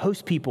love to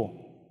host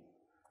people,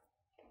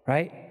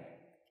 right?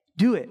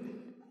 Do it.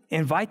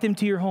 Invite them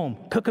to your home.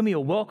 Cook a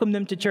meal. Welcome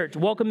them to church.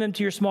 Welcome them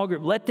to your small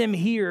group. Let them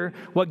hear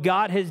what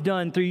God has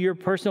done through your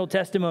personal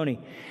testimony.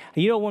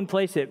 You know, one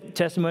place that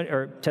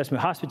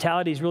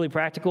hospitality is really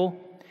practical.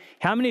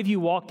 How many of you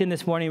walked in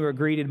this morning and were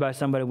greeted by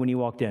somebody when you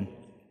walked in?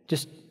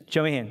 Just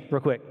show me a hand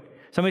real quick.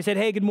 Somebody said,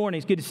 hey, good morning.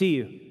 It's good to see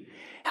you.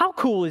 How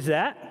cool is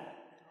that?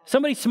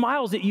 Somebody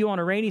smiles at you on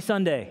a rainy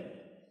Sunday.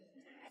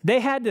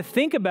 They had to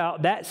think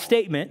about that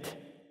statement.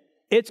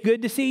 It's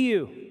good to see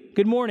you.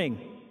 Good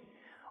morning.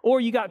 Or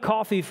you got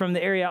coffee from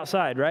the area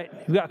outside, right?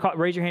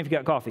 Raise your hand if you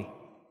got coffee.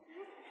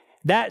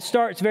 That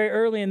starts very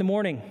early in the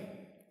morning.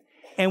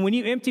 And when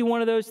you empty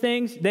one of those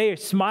things, they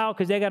smile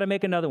because they got to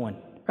make another one.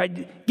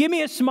 Right? Give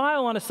me a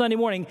smile on a Sunday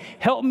morning.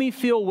 Help me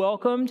feel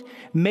welcomed.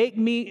 Make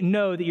me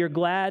know that you're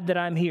glad that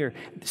I'm here.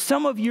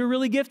 Some of you are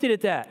really gifted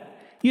at that.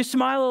 You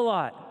smile a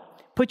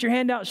lot. Put your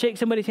hand out, shake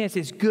somebody's hand, say,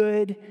 it's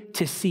good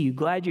to see you.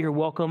 Glad you're here.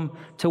 Welcome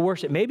to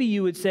worship. Maybe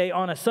you would say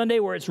on a Sunday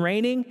where it's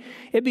raining,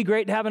 it'd be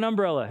great to have an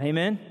umbrella.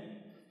 Amen?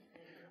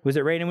 Was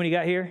it raining when you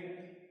got here?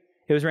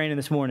 It was raining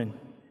this morning.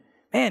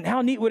 Man,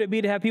 how neat would it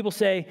be to have people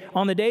say,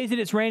 on the days that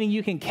it's raining,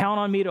 you can count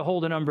on me to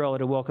hold an umbrella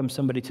to welcome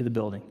somebody to the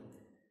building.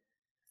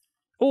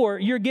 Or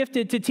you're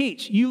gifted to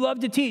teach. You love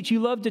to teach. You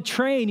love to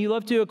train. You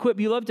love to equip.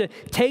 You love to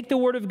take the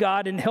Word of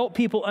God and help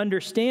people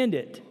understand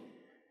it.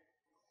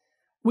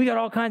 We got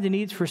all kinds of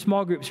needs for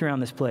small groups around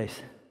this place.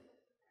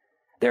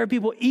 There are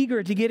people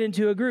eager to get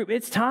into a group.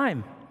 It's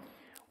time.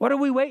 What are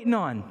we waiting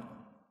on?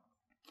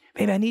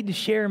 Maybe I need to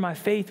share my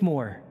faith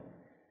more.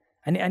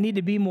 I need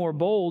to be more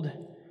bold.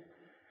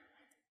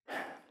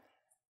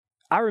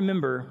 I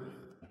remember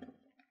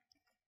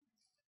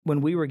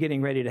when we were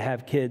getting ready to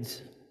have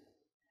kids,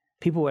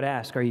 people would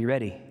ask, are you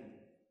ready?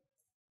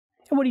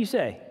 And what do you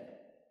say?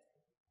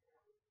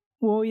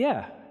 Well,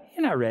 yeah,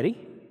 you're not ready.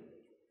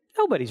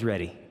 Nobody's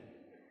ready.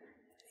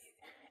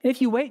 And if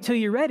you wait till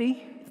you're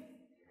ready,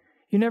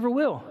 you never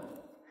will.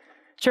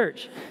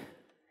 Church,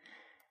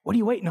 what are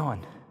you waiting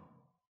on?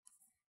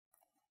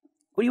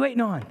 What are you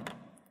waiting on?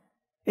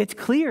 It's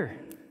clear.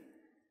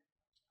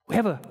 We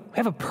have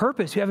a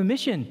purpose. We have a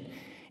mission.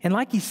 And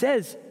like he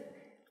says,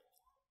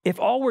 if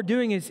all we're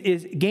doing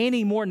is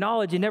gaining more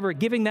knowledge and never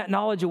giving that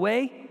knowledge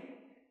away,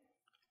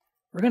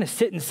 we're going to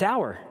sit and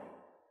sour.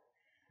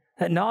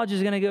 That knowledge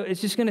is going to go,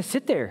 it's just going to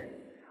sit there.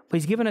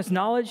 But he's given us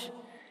knowledge,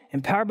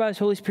 empowered by his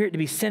Holy Spirit to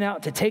be sent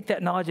out to take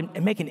that knowledge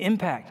and make an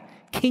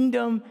impact.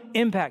 Kingdom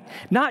impact.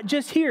 Not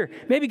just here.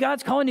 Maybe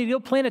God's calling you to go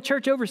plant a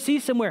church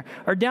overseas somewhere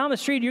or down the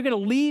street. You're going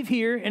to leave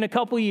here in a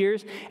couple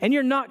years and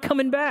you're not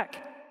coming back.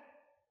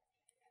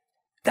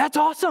 That's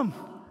awesome.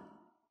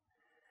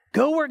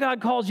 Go where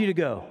God calls you to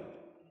go.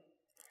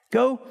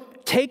 Go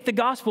take the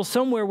gospel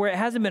somewhere where it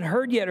hasn't been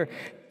heard yet, or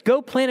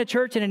go plant a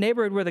church in a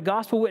neighborhood where the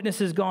gospel witness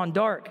has gone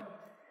dark.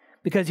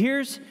 Because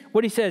here's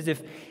what he says.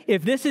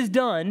 If this is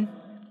done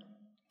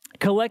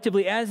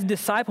collectively as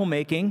disciple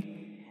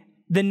making,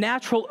 the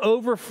natural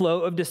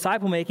overflow of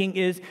disciple making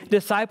is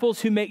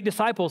disciples who make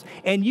disciples.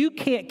 And you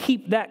can't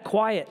keep that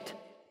quiet.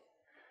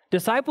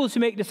 Disciples who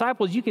make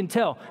disciples, you can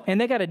tell,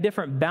 and they got a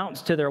different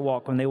bounce to their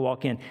walk when they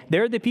walk in.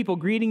 They're the people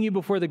greeting you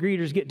before the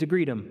greeters get to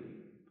greet them.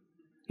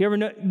 You ever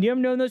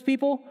known those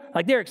people?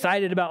 Like they're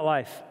excited about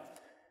life.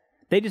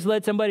 They just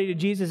led somebody to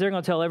Jesus, they're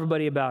going to tell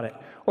everybody about it.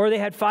 Or they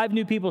had 5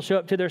 new people show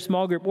up to their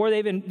small group, or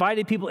they've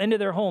invited people into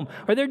their home,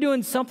 or they're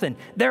doing something.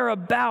 They're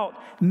about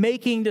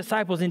making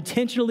disciples,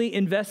 intentionally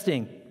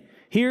investing.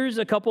 Here's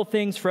a couple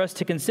things for us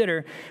to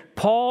consider.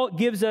 Paul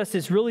gives us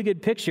this really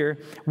good picture.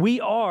 We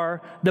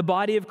are the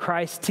body of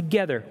Christ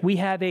together. We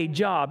have a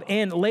job.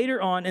 And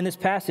later on in this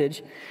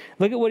passage,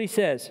 look at what he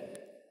says.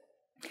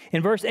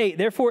 In verse 8,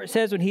 therefore it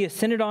says, when he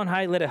ascended on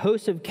high, he led a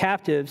host of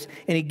captives,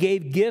 and he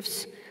gave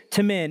gifts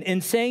to men.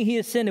 In saying he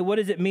ascended, what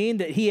does it mean?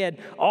 That he had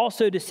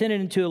also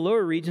descended into the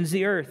lower regions of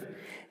the earth.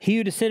 He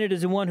who descended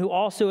is the one who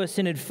also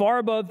ascended far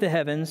above the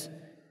heavens,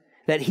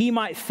 that he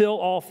might fill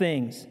all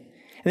things.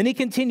 And then he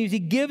continues, he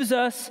gives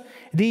us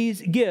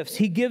these gifts.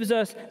 He gives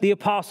us the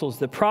apostles,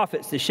 the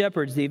prophets, the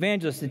shepherds, the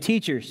evangelists, the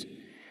teachers,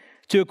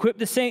 to equip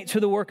the saints for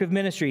the work of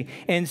ministry.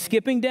 And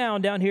skipping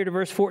down here to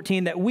verse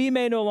 14, that we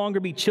may no longer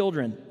be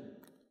children,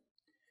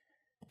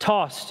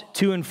 tossed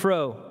to and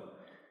fro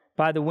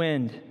by the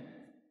wind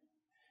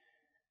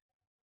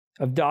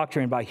of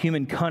doctrine, by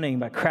human cunning,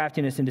 by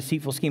craftiness and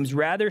deceitful schemes.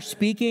 Rather,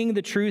 speaking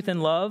the truth in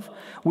love,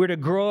 we're to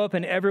grow up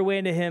in every way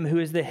into him who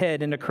is the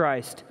head, into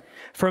Christ,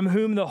 from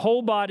whom the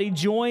whole body,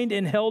 joined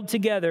and held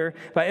together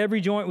by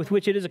every joint with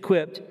which it is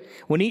equipped,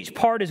 when each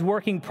part is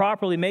working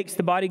properly, makes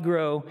the body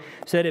grow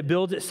so that it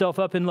builds itself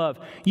up in love.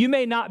 You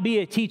may not be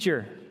a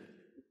teacher.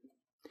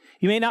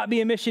 You may not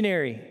be a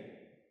missionary,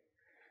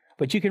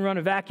 but you can run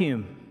a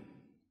vacuum.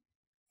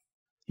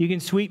 You can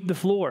sweep the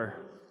floor.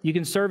 You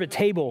can serve a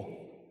table.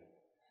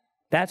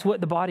 That's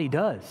what the body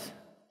does.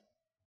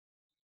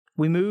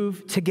 We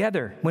move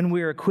together when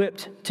we're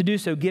equipped to do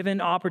so,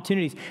 given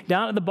opportunities.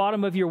 Down at the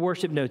bottom of your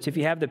worship notes, if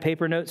you have the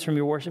paper notes from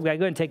your worship guide,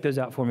 go ahead and take those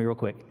out for me real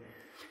quick.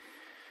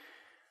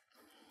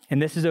 And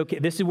this is okay.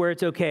 This is where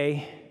it's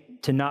okay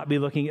to not be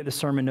looking at the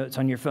sermon notes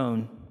on your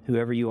phone,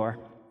 whoever you are.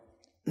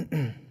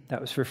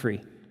 That was for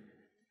free.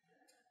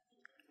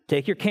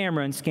 Take your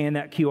camera and scan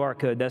that QR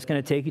code. That's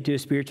going to take you to a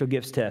spiritual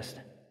gifts test.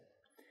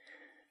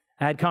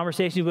 I had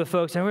conversations with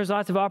folks, and there's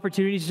lots of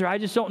opportunities. I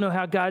just don't know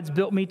how God's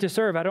built me to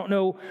serve. I don't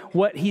know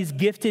what he's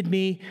gifted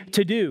me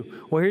to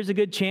do. Well, here's a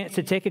good chance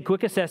to take a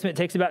quick assessment. It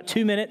takes about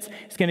 2 minutes.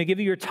 It's going to give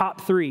you your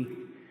top 3.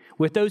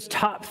 with those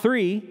top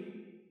 3,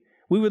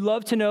 we would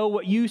love to know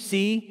what you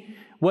see,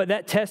 what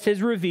that test has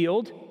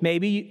revealed.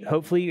 Maybe,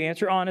 hopefully, you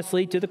answer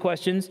honestly to the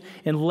questions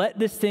and let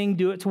this thing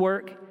do its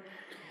work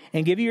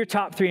and give you your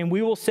top 3. And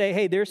we will say,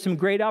 hey, there's some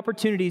great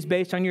opportunities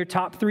based on your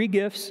top 3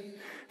 gifts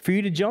for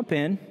you to jump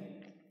in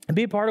and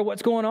be a part of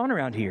what's going on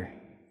around here.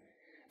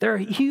 There are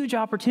huge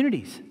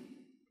opportunities.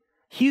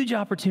 Huge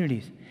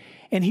opportunities.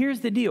 And here's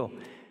the deal.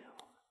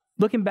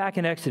 Looking back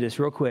in Exodus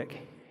real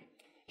quick,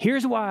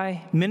 here's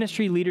why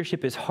ministry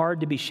leadership is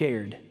hard to be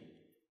shared.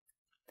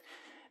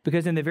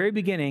 Because in the very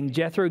beginning,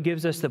 Jethro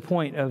gives us the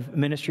point of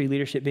ministry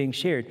leadership being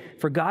shared,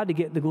 for God to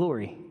get the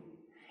glory.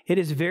 It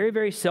is very,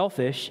 very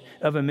selfish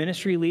of a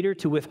ministry leader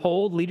to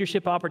withhold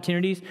leadership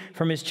opportunities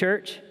from his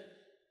church.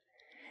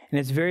 And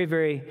it's very,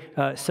 very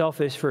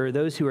selfish for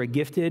those who are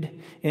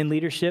gifted in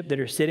leadership that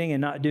are sitting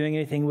and not doing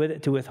anything with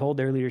it to withhold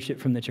their leadership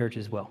from the church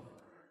as well,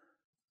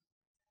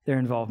 their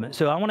involvement.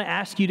 So I want to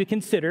ask you to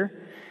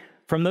consider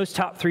from those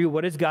top 3,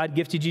 what has God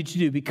gifted you to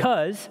do?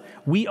 Because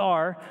we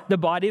are the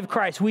body of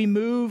Christ. We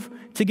move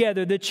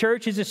together. The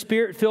church is a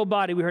spirit-filled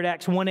body. We heard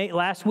Acts 1:8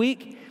 last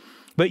week.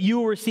 But you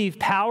will receive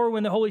power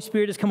when the Holy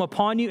Spirit has come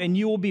upon you, and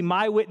you will be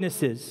my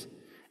witnesses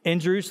in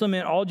Jerusalem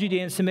and all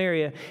Judea and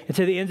Samaria and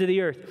to the ends of the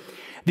earth.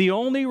 The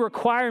only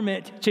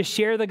requirement to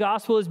share the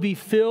gospel is be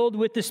filled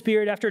with the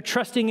Spirit after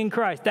trusting in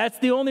Christ. That's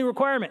the only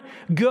requirement.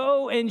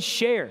 Go and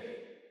share.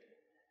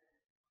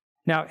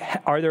 Now,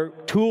 are there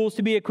tools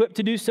to be equipped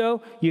to do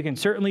so? You can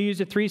certainly use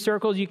the 3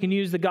 circles. You can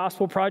use the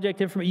gospel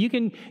project information. You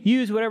can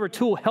use whatever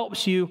tool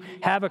helps you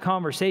have a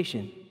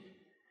conversation.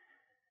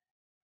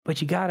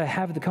 But you got to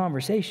have the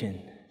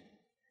conversation.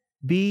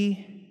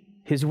 Be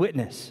his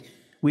witness.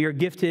 We are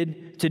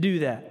gifted to do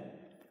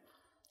that.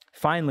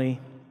 Finally,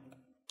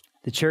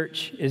 the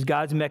church is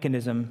God's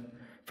mechanism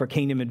for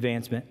kingdom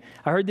advancement.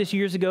 I heard this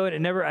years ago,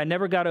 and I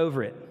never got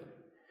over it.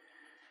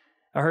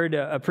 I heard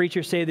a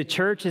preacher say the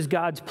church is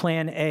God's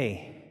plan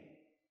A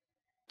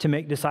to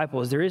make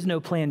disciples. There is no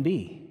plan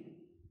B.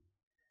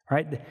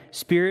 Right? The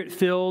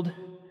Spirit-filled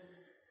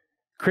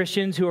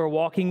Christians who are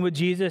walking with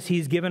Jesus,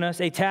 he's given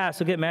us a task.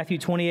 Look at Matthew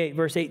 28,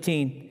 verse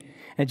 18.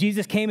 And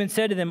Jesus came and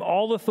said to them,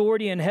 all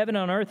authority in heaven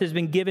and on earth has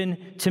been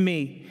given to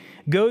me.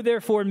 Go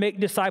therefore and make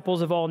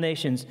disciples of all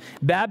nations,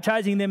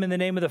 baptizing them in the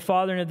name of the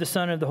Father and of the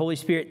Son and of the Holy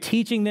Spirit,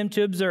 teaching them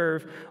to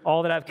observe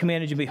all that I've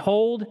commanded you.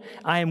 Behold,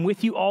 I am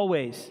with you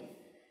always,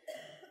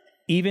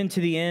 even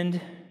to the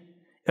end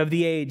of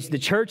the age. The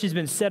church has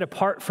been set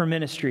apart for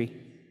ministry.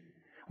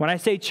 When I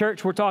say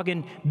church, we're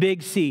talking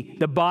big C,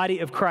 the body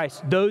of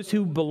Christ. Those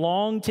who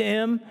belong to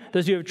him,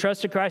 those who have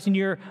trusted Christ, and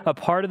you're a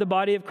part of the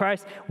body of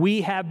Christ,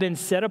 we have been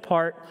set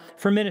apart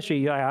for ministry.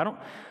 You're like,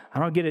 I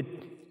don't get a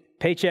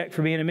paycheck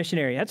for being a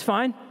missionary. That's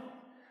fine.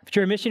 If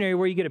you're a missionary,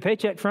 where you get a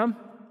paycheck from?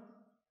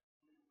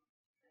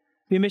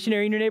 Be a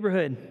missionary in your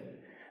neighborhood.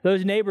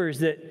 Those neighbors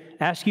that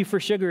ask you for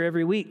sugar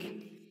every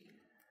week,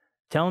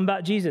 tell them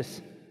about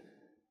Jesus.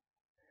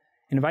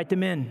 Invite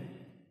them in.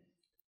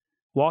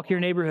 Walk your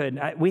neighborhood.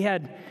 We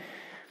had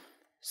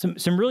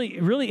some really,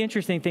 really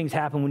interesting things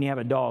happen when you have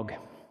a dog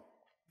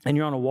and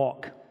you're on a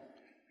walk.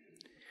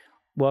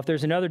 Well, if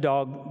there's another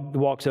dog, the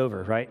walk's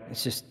over, right?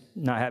 It's just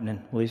not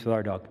happening, at least with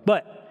our dog.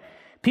 But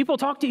people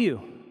talk to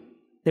you.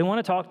 They want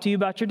to talk to you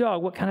about your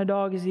dog. What kind of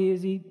dog is he?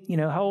 Is he,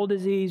 how old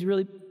is he? He's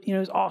really,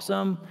 he's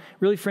awesome,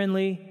 really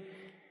friendly.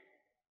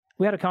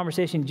 We had a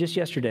conversation just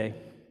yesterday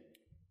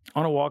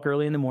on a walk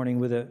early in the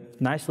morning with a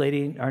nice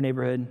lady in our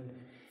neighborhood.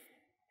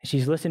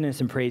 She's listening to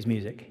some praise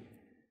music.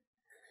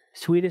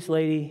 Sweetest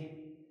lady,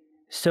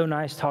 so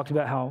nice, talked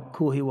about how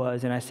cool he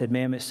was. And I said,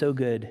 ma'am, it's so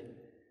good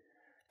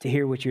to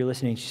hear what you're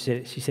listening.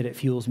 She said, it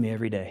fuels me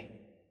every day.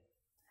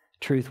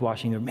 Truth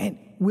washing over. Man,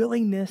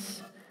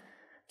 willingness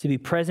to be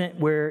present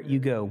where you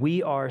go.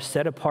 We are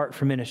set apart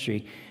for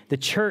ministry. The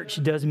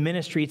church does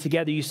ministry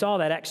together. You saw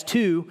that, Acts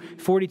 2,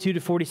 42 to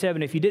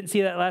 47. If you didn't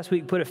see that last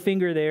week, put a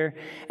finger there.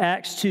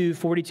 Acts 2,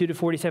 42 to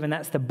 47.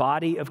 That's the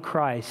body of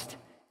Christ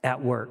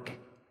at work,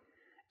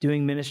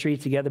 doing ministry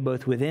together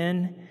both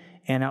within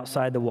and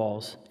outside the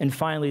walls. And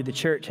finally, the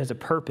church has a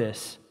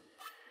purpose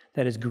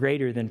that is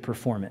greater than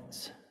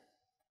performance.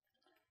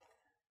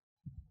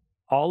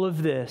 All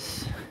of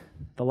this,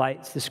 the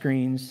lights, the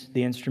screens,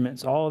 the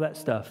instruments, all of that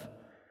stuff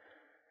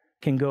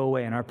can go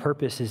away, and our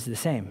purpose is the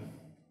same.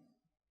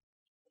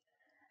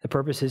 The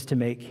purpose is to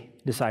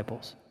make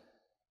disciples.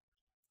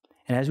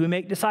 And as we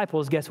make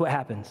disciples, guess what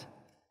happens?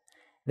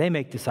 They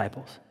make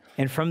disciples.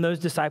 And from those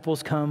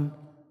disciples come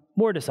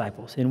more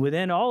disciples. And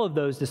within all of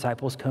those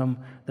disciples come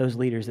those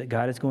leaders that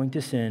God is going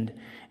to send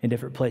in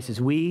different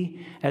places.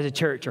 We, as a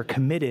church, are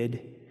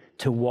committed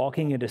to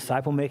walking a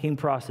disciple-making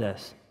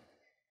process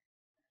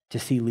to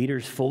see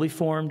leaders fully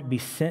formed, be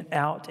sent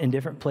out in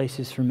different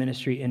places for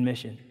ministry and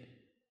mission.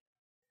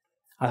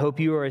 I hope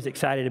you are as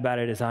excited about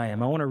it as I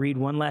am. I want to read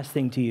one last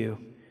thing to you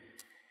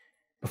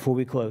before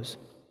we close.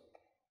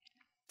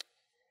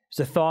 It's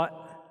a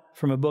thought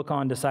from a book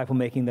on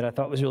disciple-making that I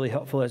thought was really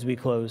helpful as we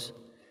close.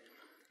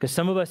 Because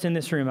some of us in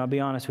this room, I'll be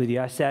honest with you,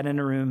 I sat in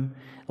a room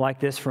like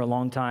this for a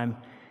long time,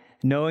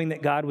 knowing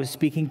that God was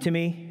speaking to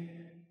me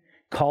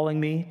calling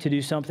me to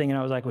do something, and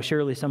I was like, well,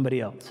 surely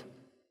somebody else.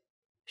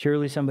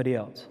 Surely somebody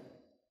else.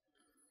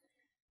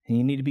 And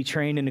you need to be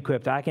trained and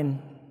equipped.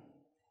 I'm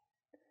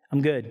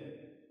good.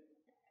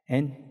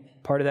 And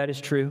part of that is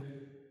true.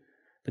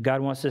 But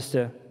God wants us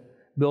to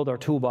build our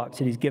toolbox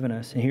that he's given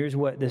us. And here's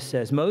what this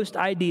says. Most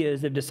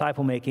ideas of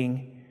disciple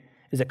making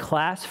is a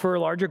class for a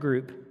larger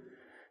group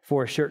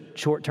for a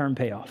short-term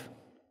payoff.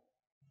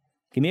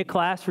 Give me a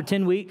class for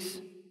 10 weeks.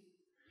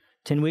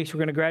 10 weeks, we're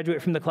going to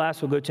graduate from the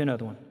class. We'll go to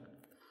another one.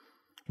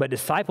 But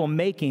disciple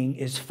making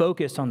is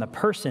focused on the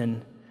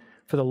person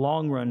for the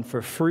long run,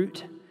 for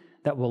fruit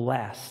that will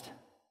last.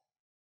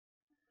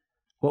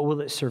 What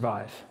will it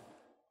survive?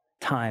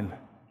 Time,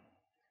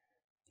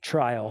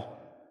 trial,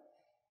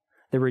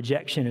 the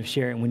rejection of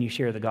sharing when you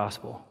share the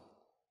gospel,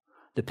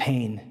 the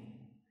pain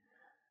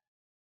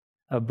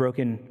of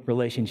broken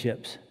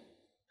relationships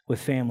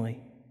with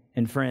family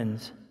and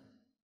friends.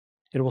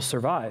 It will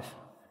survive.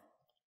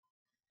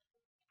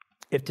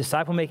 If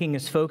disciple making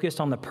is focused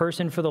on the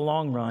person for the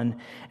long run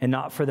and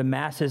not for the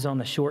masses on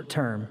the short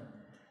term,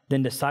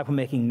 then disciple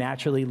making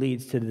naturally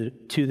leads to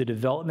the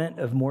development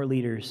of more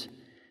leaders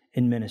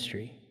in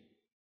ministry.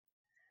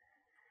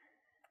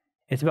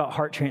 It's about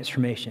heart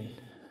transformation,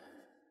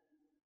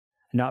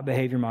 not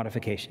behavior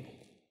modification.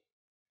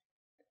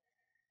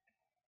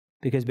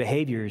 Because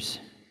behaviors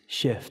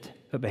shift,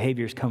 but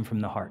behaviors come from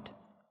the heart.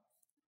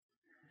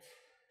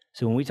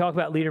 So when we talk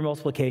about leader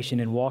multiplication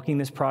and walking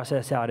this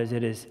process out as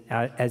it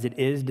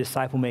is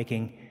disciple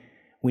making,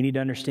 we need to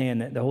understand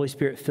that the Holy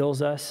Spirit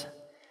fills us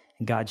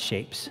and God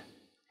shapes,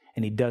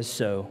 and he does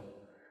so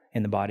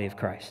in the body of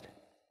Christ.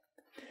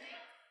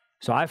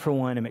 So I, for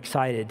one, am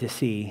excited to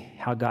see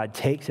how God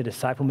takes a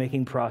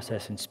disciple-making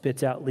process and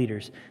spits out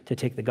leaders to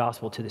take the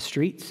gospel to the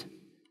streets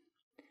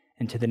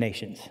and to the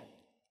nations.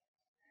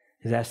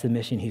 Because that's the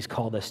mission he's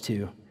called us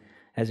to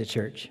as a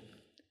church.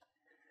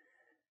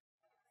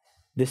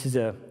 This is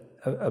a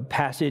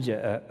passage,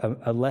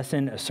 a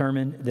lesson, a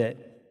sermon that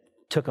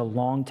took a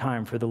long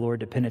time for the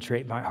Lord to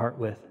penetrate my heart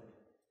with.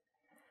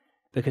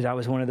 Because I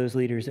was one of those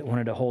leaders that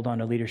wanted to hold on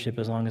to leadership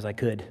as long as I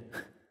could.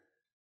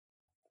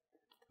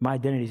 My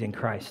identity is in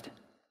Christ.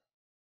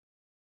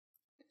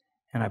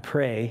 And I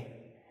pray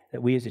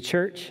that we as a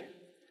church,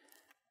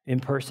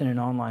 in person and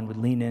online, would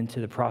lean into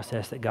the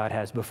process that God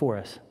has before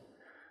us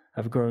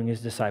of growing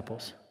his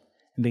disciples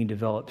and being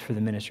developed for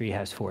the ministry he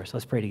has for us.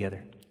 Let's pray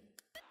together.